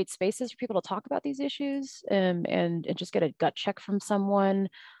don't create spaces for people to talk about these issues and just get a gut check from someone.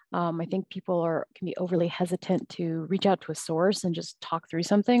 I think people can be overly hesitant to reach out to a source and just talk through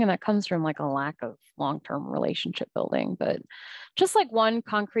something. And that comes from like a lack of long-term relationship building. But just like one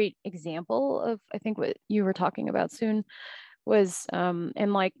concrete example of, I think what you were talking about soon was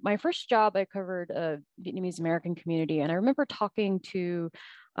in like my first job, I covered a Vietnamese American community. And I remember talking to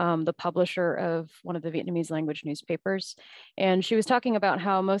the publisher of one of the Vietnamese language newspapers. And she was talking about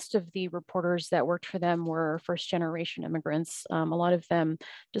how most of the reporters that worked for them were first generation immigrants. A lot of them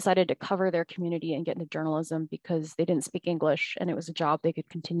decided to cover their community and get into journalism because they didn't speak English and it was a job they could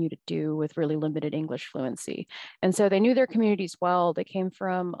continue to do with really limited English fluency. And so they knew their communities well. They came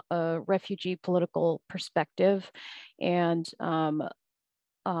from a refugee political perspective and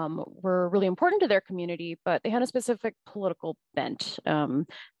were really important to their community, but they had a specific political bent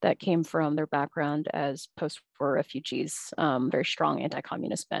that came from their background as post-war refugees, very strong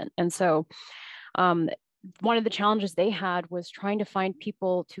anti-communist bent. And so one of the challenges they had was trying to find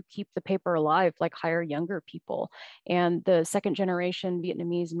people to keep the paper alive, like hire younger people. And the second generation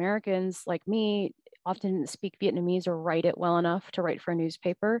Vietnamese Americans like me often didn't speak Vietnamese or write it well enough to write for a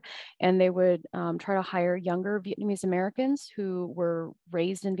newspaper. And they would try to hire younger Vietnamese Americans who were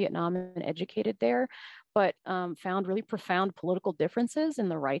raised in Vietnam and educated there, but found really profound political differences in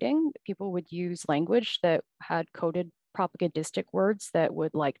the writing. People would use language that had coded propagandistic words that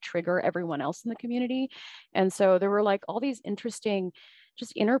would like trigger everyone else in the community. And so there were like all these interesting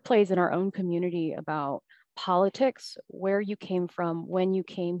just interplays in our own community about politics, where you came from, when you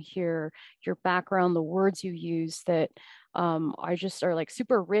came here, your background, the words you use that are like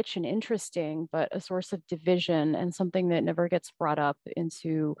super rich and interesting, but a source of division and something that never gets brought up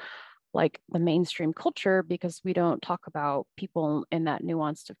into like the mainstream culture because we don't talk about people in that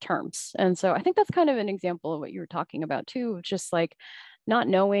nuanced of terms. And so I think that's kind of an example of what you were talking about too, just like not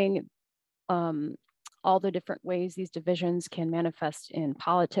knowing all the different ways these divisions can manifest in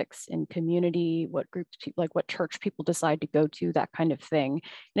politics, in community, what groups, like what church people decide to go to, that kind of thing.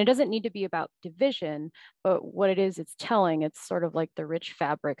 And it doesn't need to be about division, but what it is, it's telling. It's sort of like the rich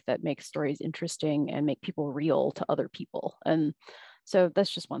fabric that makes stories interesting and make people real to other people. And so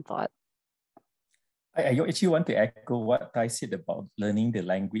that's just one thought. I actually want to echo what I said about learning the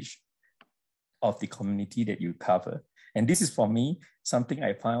language of the community that you cover. And this is for me, something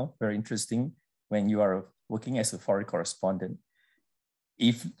I found very interesting when you are working as a foreign correspondent.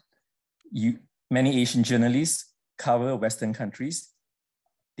 If many Asian journalists cover Western countries,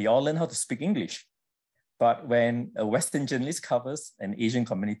 they all learn how to speak English. But when a Western journalist covers an Asian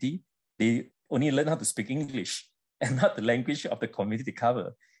community, they only learn how to speak English and not the language of the community they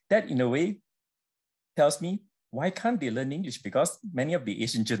cover. That in a way tells me, why can't they learn English? Because many of the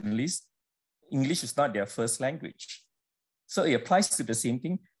Asian journalists, English is not their first language. So it applies to the same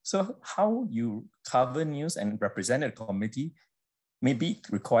thing. So how you cover news and represent a community maybe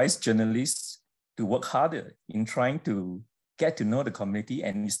requires journalists to work harder in trying to get to know the community,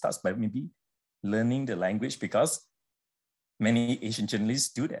 and it starts by maybe learning the language, because many Asian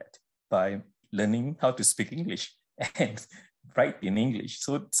journalists do that by learning how to speak English and write in English.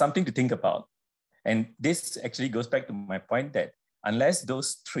 So something to think about. And this actually goes back to my point that unless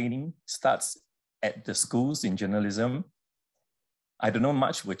those training starts at the schools in journalism, I don't know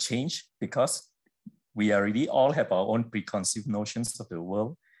much will change, because we already all have our own preconceived notions of the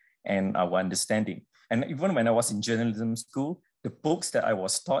world and our understanding. And even when I was in journalism school, the books that I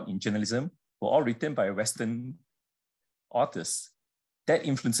was taught in journalism were all written by Western authors. That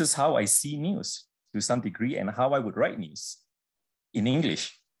influences how I see news to some degree and how I would write news in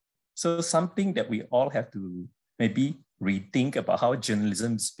English. So something that we all have to maybe rethink about how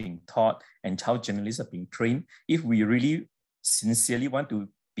journalism is being taught and how journalists are being trained, if we really sincerely want to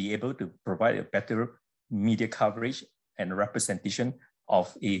be able to provide a better media coverage and representation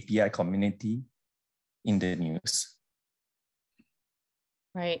of AAPI community in the news.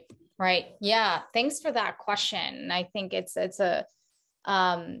 Right. Yeah. Thanks for that question. I think it's a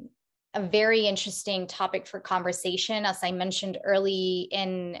very interesting topic for conversation. As I mentioned early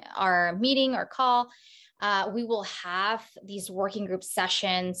in our meeting or call, we will have these working group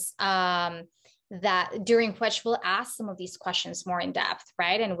sessions that during which we'll ask some of these questions more in depth,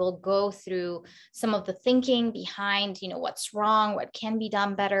 right? And we'll go through some of the thinking behind, you know, what's wrong, what can be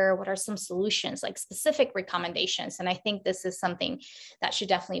done better, what are some solutions, like specific recommendations. And I think this is something that should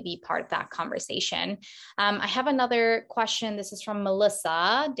definitely be part of that conversation. I have another question. This is from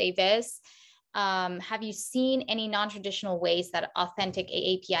Melissa Davis. Have you seen any non-traditional ways that authentic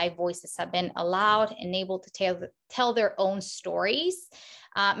AAPI voices have been allowed and able to tell their own stories?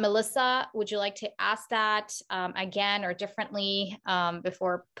 Melissa, would you like to ask that again or differently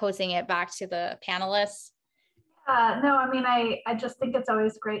before posing it back to the panelists? No, I mean, I just think it's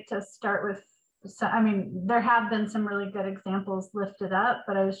always great to start with, so, I mean, there have been some really good examples lifted up,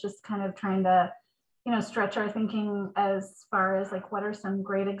 but I was just kind of trying to, you know, stretch our thinking as far as like, what are some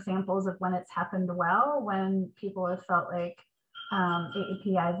great examples of when it's happened well, when people have felt like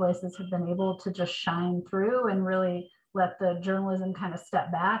AAPI voices have been able to just shine through and really let the journalism kind of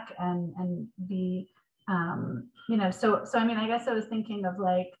step back and be, you know, so I mean, I guess I was thinking of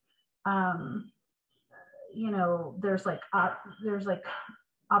like, you know, there's like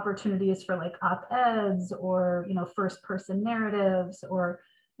opportunities for like op-eds or, you know, first person narratives or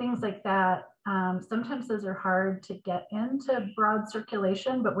things like that. Sometimes those are hard to get into broad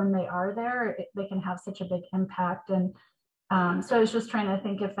circulation, but when they are there, they can have such a big impact. And so I was just trying to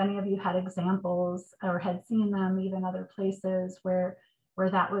think if any of you had examples or had seen them even other places where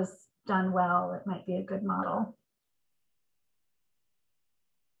that was done well, it might be a good model.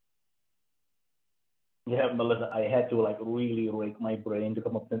 Yeah, Melissa, I had to like really rake my brain to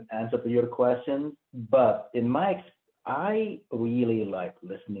come up with an answer to your question. But I really like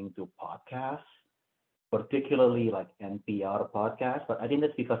listening to podcasts, particularly like NPR podcasts, but I think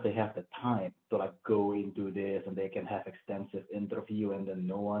that's because they have the time to like go into this and they can have extensive interview and the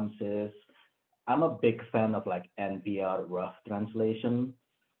nuances. I'm a big fan of like NPR rough translation.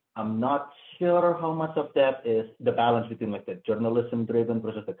 I'm not sure how much of that is the balance between like the journalism driven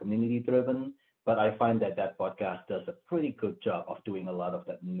versus the community driven, but I find that podcast does a pretty good job of doing a lot of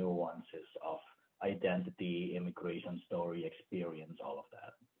the nuances of identity, immigration story, experience, all of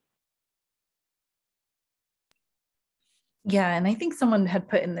that. Yeah, and I think someone had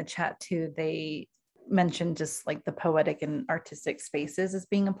put in the chat too, they mentioned just like the poetic and artistic spaces as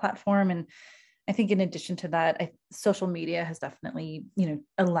being a platform. And I think in addition to that, social media has definitely, you know,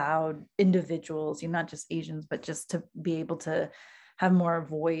 allowed individuals, you know, not just Asians, but just to be able to have more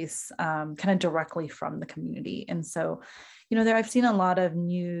voice kind of directly from the community. And so, you know, I've seen a lot of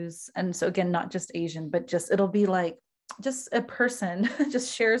news. And so again, not just Asian, but just, it'll be like, just a person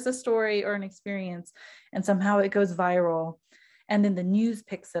just shares a story or an experience and somehow it goes viral. And then the news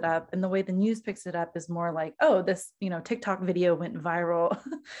picks it up. And the way the news picks it up is more like, oh, this, you know, TikTok video went viral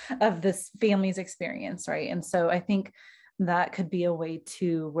of this family's experience, right? And so I think that could be a way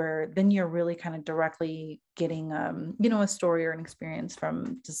too, where then you're really kind of directly getting, you know, a story or an experience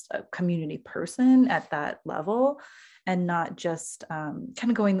from just a community person at that level, and not just kind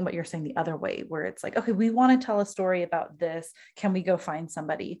of going what you're saying the other way, where it's like, okay, we want to tell a story about this. Can we go find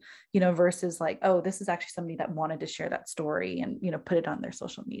somebody, you know, versus like, oh, this is actually somebody that wanted to share that story and, you know, put it on their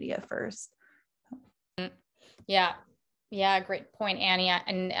social media first. Yeah. Great point, Annie.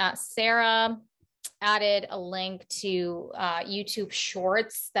 And Sara added a link to YouTube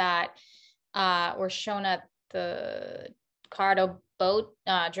shorts that were shown at the Colorado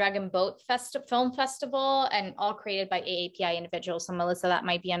Dragon Boat Film Festival, and all created by AAPI individuals. So Melissa, that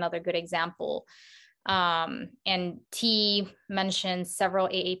might be another good example. And T mentioned several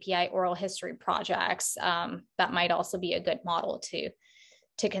AAPI oral history projects. That might also be a good model to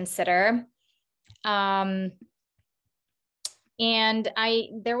consider. And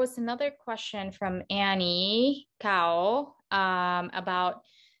there was another question from Annie Kao about,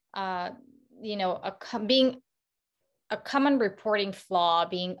 you know, being a common reporting flaw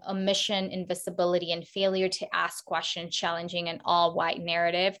being omission, invisibility, and failure to ask questions challenging an all-white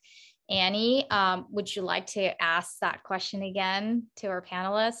narrative. Annie, would you like to ask that question again to our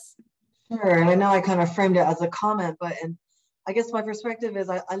panelists? Sure, and I know I kind of framed it as a comment, but I guess my perspective is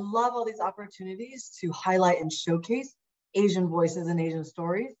I love all these opportunities to highlight and showcase Asian voices and Asian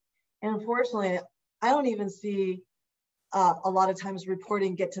stories. And unfortunately, I don't even see a lot of times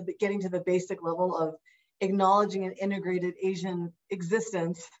reporting getting to the basic level of acknowledging an integrated Asian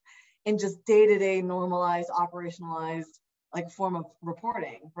existence in just day-to-day normalized, operationalized like form of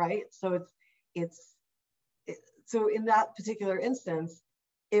reporting, right? So so in that particular instance,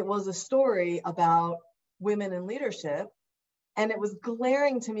 it was a story about women in leadership. And it was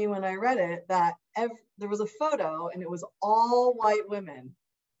glaring to me when I read it that there was a photo and it was all white women,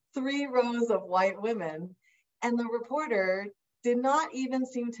 3 rows of white women. And the reporter did not even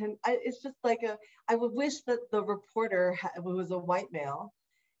seem to, it's just like I would wish that the reporter, who was a white male,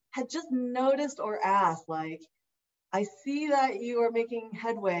 had just noticed or asked, like, I see that you are making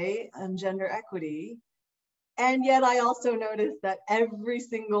headway on gender equity, and yet I also noticed that every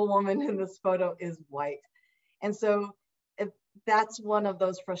single woman in this photo is white. And so if that's one of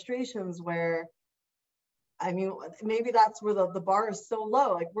those frustrations where, I mean, maybe that's where the bar is so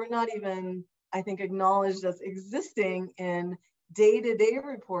low. Like, we're not even, I think, acknowledged as existing in day-to-day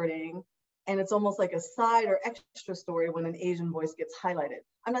reporting. And it's almost like a side or extra story when an Asian voice gets highlighted.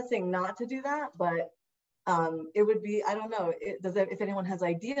 I'm not saying not to do that, but it would be, I don't know, if anyone has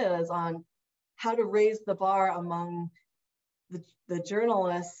ideas on how to raise the bar among the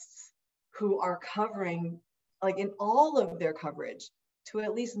journalists who are covering, like in all of their coverage, to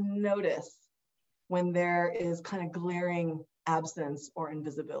at least notice when there is kind of glaring absence or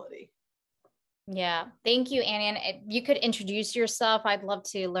invisibility. Yeah, thank you, Annie. And you could introduce yourself. I'd love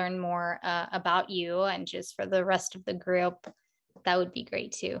to learn more about you, and just for the rest of the group, that would be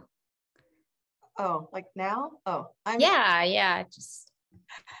great too. Oh, like now? Oh, I'm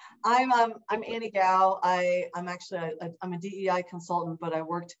Annie Gao. I'm actually I'm a DEI consultant, but I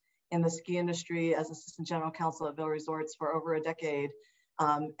worked in the ski industry as assistant general counsel at Vail Resorts for over a decade.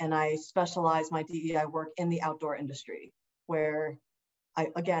 And I specialize my DEI work in the outdoor industry, where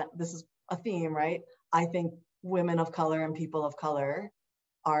again, this is a theme, right? I think women of color and people of color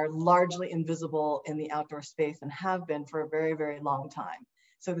are largely invisible in the outdoor space and have been for a very, very long time.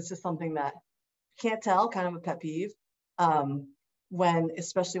 So this is something that can't tell, kind of a pet peeve,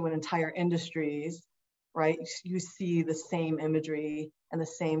 especially when entire industries, right, you see the same imagery and the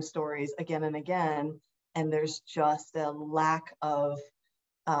same stories again and again, and there's just a lack of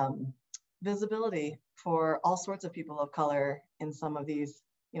visibility for all sorts of people of color in some of these,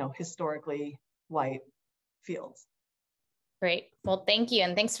 historically white fields. Great. Well, thank you.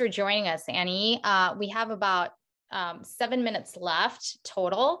 And thanks for joining us, Annie. We have about 7 minutes left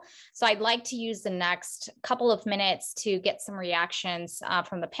total. So I'd like to use the next couple of minutes to get some reactions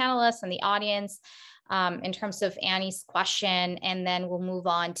from the panelists and the audience in terms of Annie's question. And then we'll move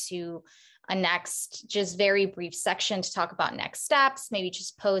on to a next, just very brief section to talk about next steps, maybe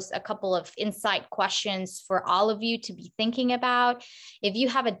just post a couple of insight questions for all of you to be thinking about. If you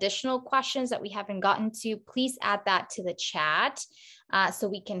have additional questions that we haven't gotten to, please add that to the chat so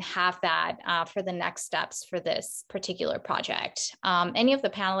we can have that for the next steps for this particular project. Any of the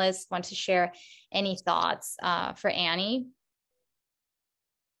panelists want to share any thoughts for Annie?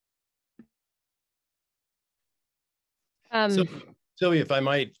 So, Sylvia, if I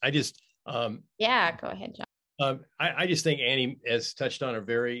might, yeah, go ahead, John. I just think Annie has touched on a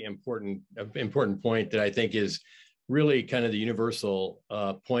very important point that I think is really kind of the universal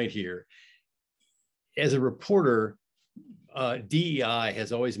point here. As a reporter, DEI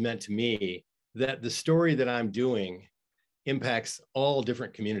has always meant to me that the story that I'm doing impacts all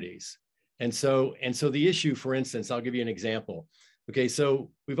different communities. And so the issue, for instance, I'll give you an example. Okay,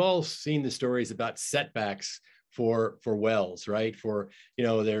 so we've all seen the stories about setbacks for wells, right? For,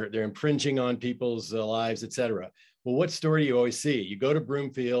 they're impinging on people's lives, et cetera. Well, what story do you always see? You go to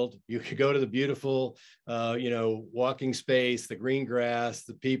Broomfield, you could go to the beautiful, walking space, the green grass,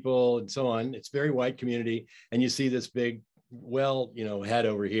 the people, and so on. It's very white community. And you see this big well, head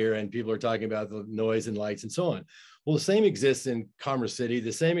over here, and people are talking about the noise and lights and so on. Well, the same exists in Commerce City.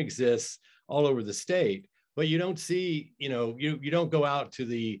 The same exists all over the state, but you don't see, you don't go out to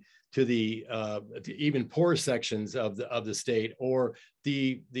the even poor sections of the state, or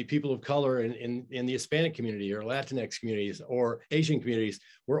the people of color in the Hispanic community or Latinx communities or Asian communities,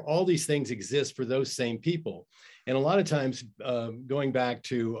 where all these things exist for those same people. And a lot of times, going back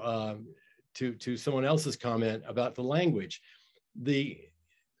to someone else's comment about the language, the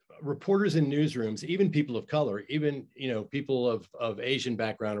reporters in newsrooms, even people of color, even people of Asian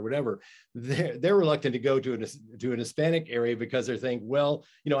background or whatever, they're reluctant to go to an Hispanic area because they're thinking, well,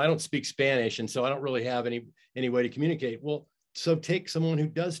 I don't speak Spanish, and so I don't really have any way to communicate. Well, so take someone who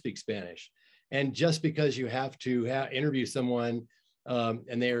does speak Spanish, and just because you have to interview someone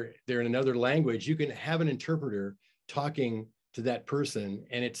and they're in another language, you can have an interpreter talking to that person,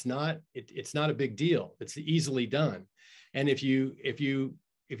 and it's not a big deal. It's easily done. And if you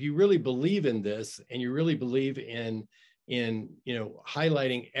really believe in this, and you really believe in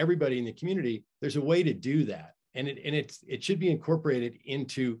highlighting everybody in the community, there's a way to do that. And it should be incorporated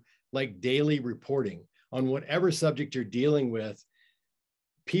into like daily reporting on whatever subject you're dealing with.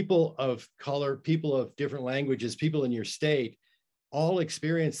 People of color, people of different languages, people in your state all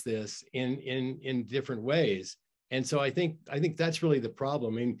experience this in different ways. And so I think that's really the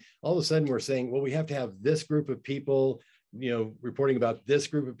problem. I mean, all of a sudden we're saying, well, we have to have this group of people reporting about this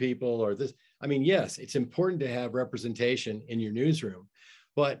group of people or this. I mean, yes, it's important to have representation in your newsroom,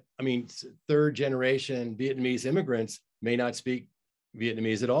 but I mean, third generation Vietnamese immigrants may not speak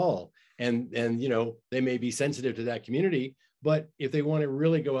Vietnamese at all. And they may be sensitive to that community, but if they want to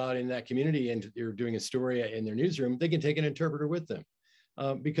really go out in that community and they're doing a story in their newsroom, they can take an interpreter with them.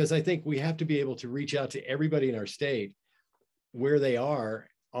 Because I think we have to be able to reach out to everybody in our state where they are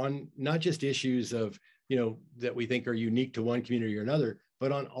on not just issues of, that we think are unique to one community or another,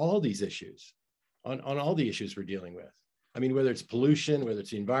 but on all these issues, on all the issues we're dealing with. I mean, whether it's pollution, whether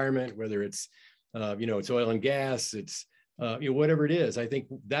it's the environment, whether it's, it's oil and gas, it's, whatever it is. I think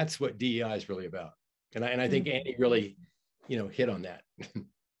that's what DEI is really about. And I think Annie really, hit on that.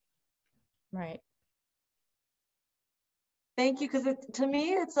 Right. Thank you, because to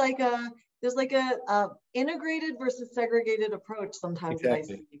me, it's like there's like a integrated versus segregated approach sometimes that I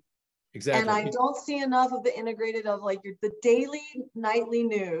see. Exactly. And I don't see enough of the integrated of like the daily, nightly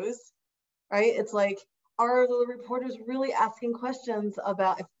news, right? It's like, are the reporters really asking questions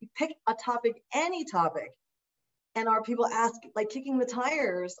about, if you pick a topic, any topic, and are people kicking the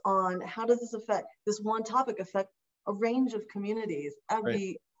tires on how does this one topic affect a range of communities? That would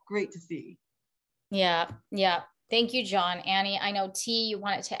be great to see. Yeah. Thank you, John. Annie, I know T, you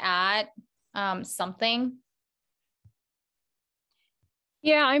wanted to add something.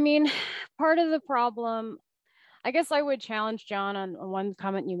 Yeah, I mean, part of the problem, I guess I would challenge John on one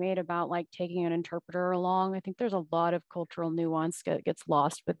comment you made about like taking an interpreter along. I think there's a lot of cultural nuance that gets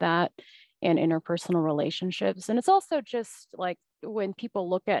lost with that and interpersonal relationships. And it's also just like when people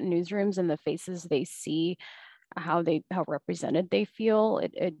look at newsrooms and the faces they see, how represented they feel.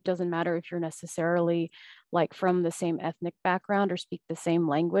 It doesn't matter if you're necessarily like from the same ethnic background or speak the same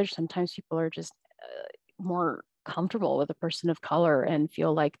language. Sometimes people are just more comfortable with a person of color and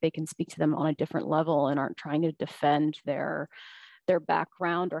feel like they can speak to them on a different level and aren't trying to defend their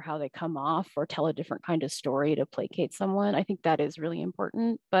background or how they come off or tell a different kind of story to placate someone. I think that is really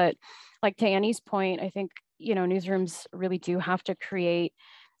important. But like to Annie's point, I think, newsrooms really do have to create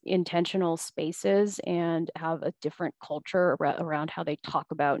intentional spaces and have a different culture around how they talk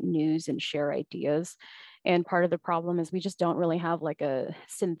about news and share ideas. And part of the problem is we just don't really have like a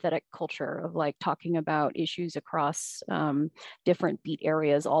synthetic culture of like talking about issues across different beat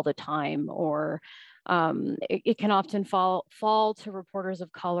areas all the time, or it can often fall to reporters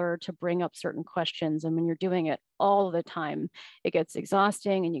of color to bring up certain questions. And when you're doing it all the time, it gets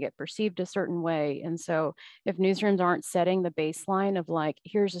exhausting and you get perceived a certain way. And so if newsrooms aren't setting the baseline of like,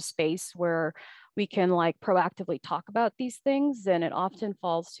 here's a space where we can like proactively talk about these things, then it often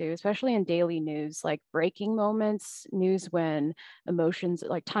falls to, especially in daily news, like breaking moments, news when emotions,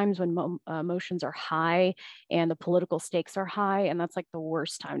 like times when emotions are high and the political stakes are high. And that's like the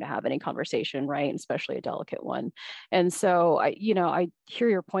worst time to have any conversation, right? And especially a delicate one. And so I hear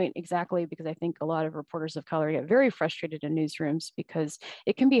your point exactly, because I think a lot of reporters of color get very frustrated in newsrooms because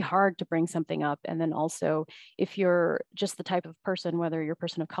it can be hard to bring something up. And then also if you're just the type of person, whether you're a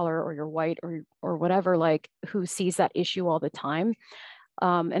person of color or you're white or whatever, like who sees that issue all the time,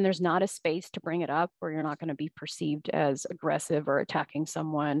 and there's not a space to bring it up where you're not going to be perceived as aggressive or attacking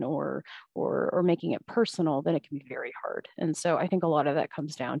someone or making it personal, then it can be very hard. And so I think a lot of that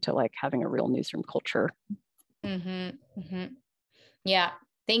comes down to like having a real newsroom culture. Yeah,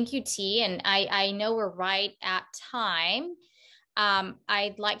 thank you, T. And I know we're right at time.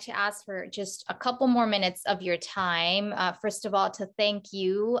 I'd like to ask for just a couple more minutes of your time. First of all, to thank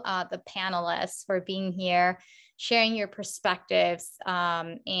you, the panelists, for being here, sharing your perspectives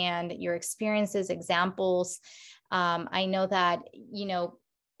and your experiences, examples. I know that,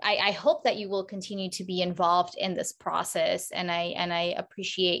 I hope that you will continue to be involved in this process, and I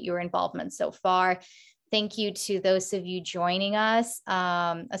appreciate your involvement so far. Thank you to those of you joining us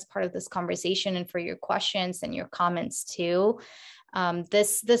as part of this conversation, and for your questions and your comments too.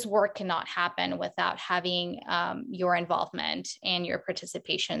 This work cannot happen without having your involvement and your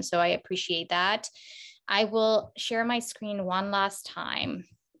participation. So I appreciate that. I will share my screen one last time,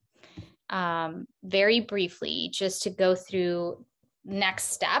 very briefly, just to go through next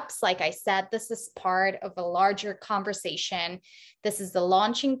steps. Like I said, this is part of a larger conversation. This is the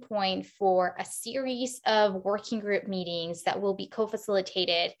launching point for a series of working group meetings that will be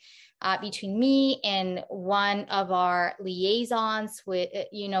co-facilitated between me and one of our liaisons with,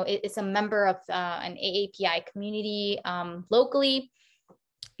 it's a member of an AAPI community locally.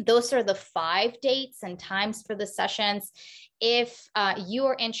 Those are the 5 dates and times for the sessions. If you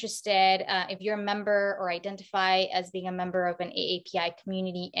are interested, if you're a member or identify as being a member of an AAPI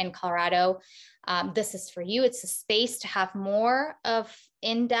community in Colorado, this is for you. It's a space to have more of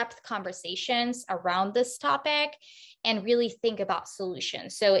in-depth conversations around this topic and really think about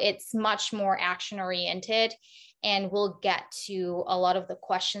solutions. So it's much more action-oriented, and we'll get to a lot of the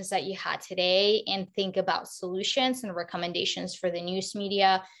questions that you had today and think about solutions and recommendations for the news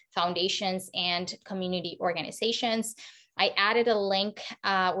media, foundations, and community organizations. I added a link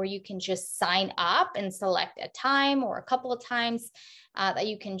where you can just sign up and select a time or a couple of times that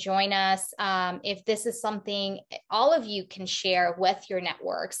you can join us. If this is something all of you can share with your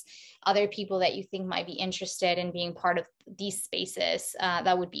networks, other people that you think might be interested in being part of these spaces,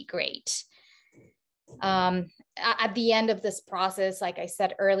 that would be great. At the end of this process, like I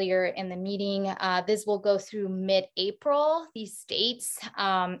said earlier in the meeting, this will go through mid-April, these dates,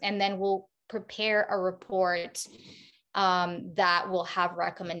 and then we'll prepare a report that will have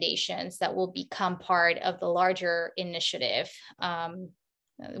recommendations that will become part of the larger initiative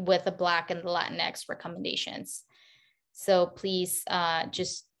with the Black and the Latinx recommendations. So please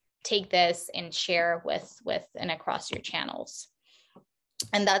just take this and share with and across your channels.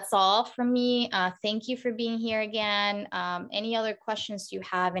 And that's all from me. Thank you for being here again. Any other questions you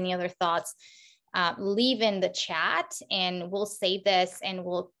have, any other thoughts, leave in the chat and we'll save this and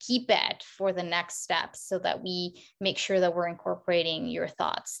we'll keep it for the next steps so that we make sure that we're incorporating your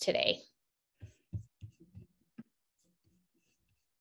thoughts today.